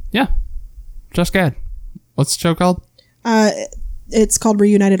 cool. Yeah. Just Gad. What's the show called? It's called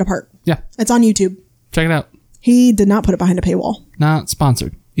Reunited Apart. Yeah. It's on YouTube. Check it out. He did not put it behind a paywall. Not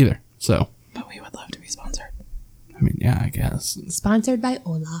sponsored either. So, But we would love to be sponsored. I mean, yeah, I guess. Sponsored by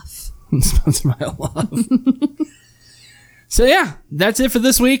Olaf. Sponsored by Olaf. So, yeah, that's it for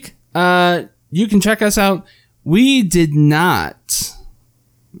this week. You can check us out. We did not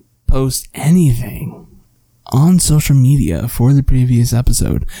post anything on social media for the previous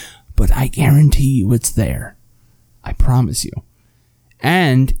episode, but I guarantee you it's there. I promise you.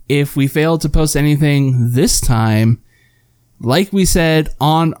 And if we fail to post anything this time, like we said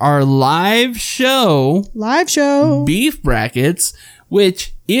on our live show, Beef Brackets,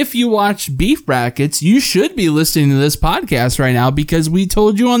 which if you watch Beef Brackets, you should be listening to this podcast right now because we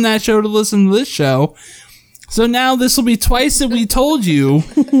told you on that show to listen to this show. So now this will be twice that we told you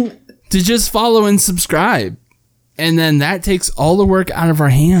to just follow and subscribe. And then that takes all the work out of our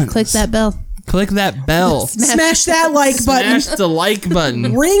hands. Click that bell. Click that bell. Smash that like button. Smash the like button.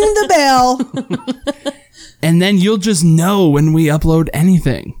 Ring the bell. And then you'll just know when we upload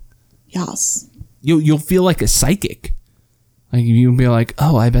anything. Yes. You'll feel like a psychic. Like you'll be like,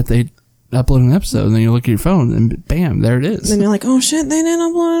 oh, I bet they upload an episode. And then you look at your phone and bam, there it is. Then you're like, oh shit, they didn't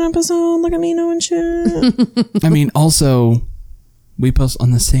upload an episode. Look at me knowing shit. I mean, also, we post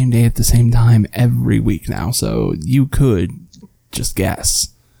on the same day at the same time every week now. So you could just guess.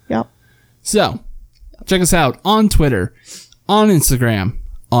 Yep. So check us out on Twitter, on Instagram,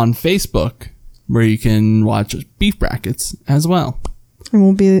 on Facebook, where you can watch Beef Brackets as well. And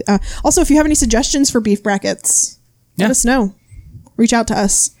we'll be also, if you have any suggestions for beef brackets, let us know. Reach out to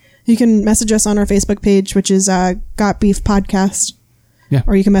us. You can message us on our Facebook page, which is Got Beef Podcast. Yeah.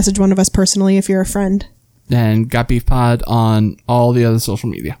 Or you can message one of us personally if you're a friend. and Got Beef Pod on all the other social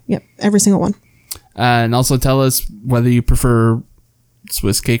media. Yep, every single one. And also tell us whether you prefer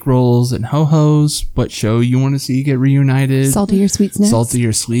Swiss cake rolls and ho-hos, what show you want to see get reunited. Salty or sweetness. Salty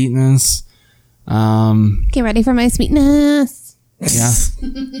or sweetness. Get ready for my sweetness. Yeah.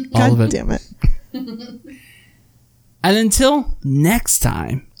 All God of it. damn it. And until next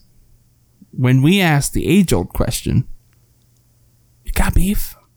time, when we ask the age-old question, you got beef?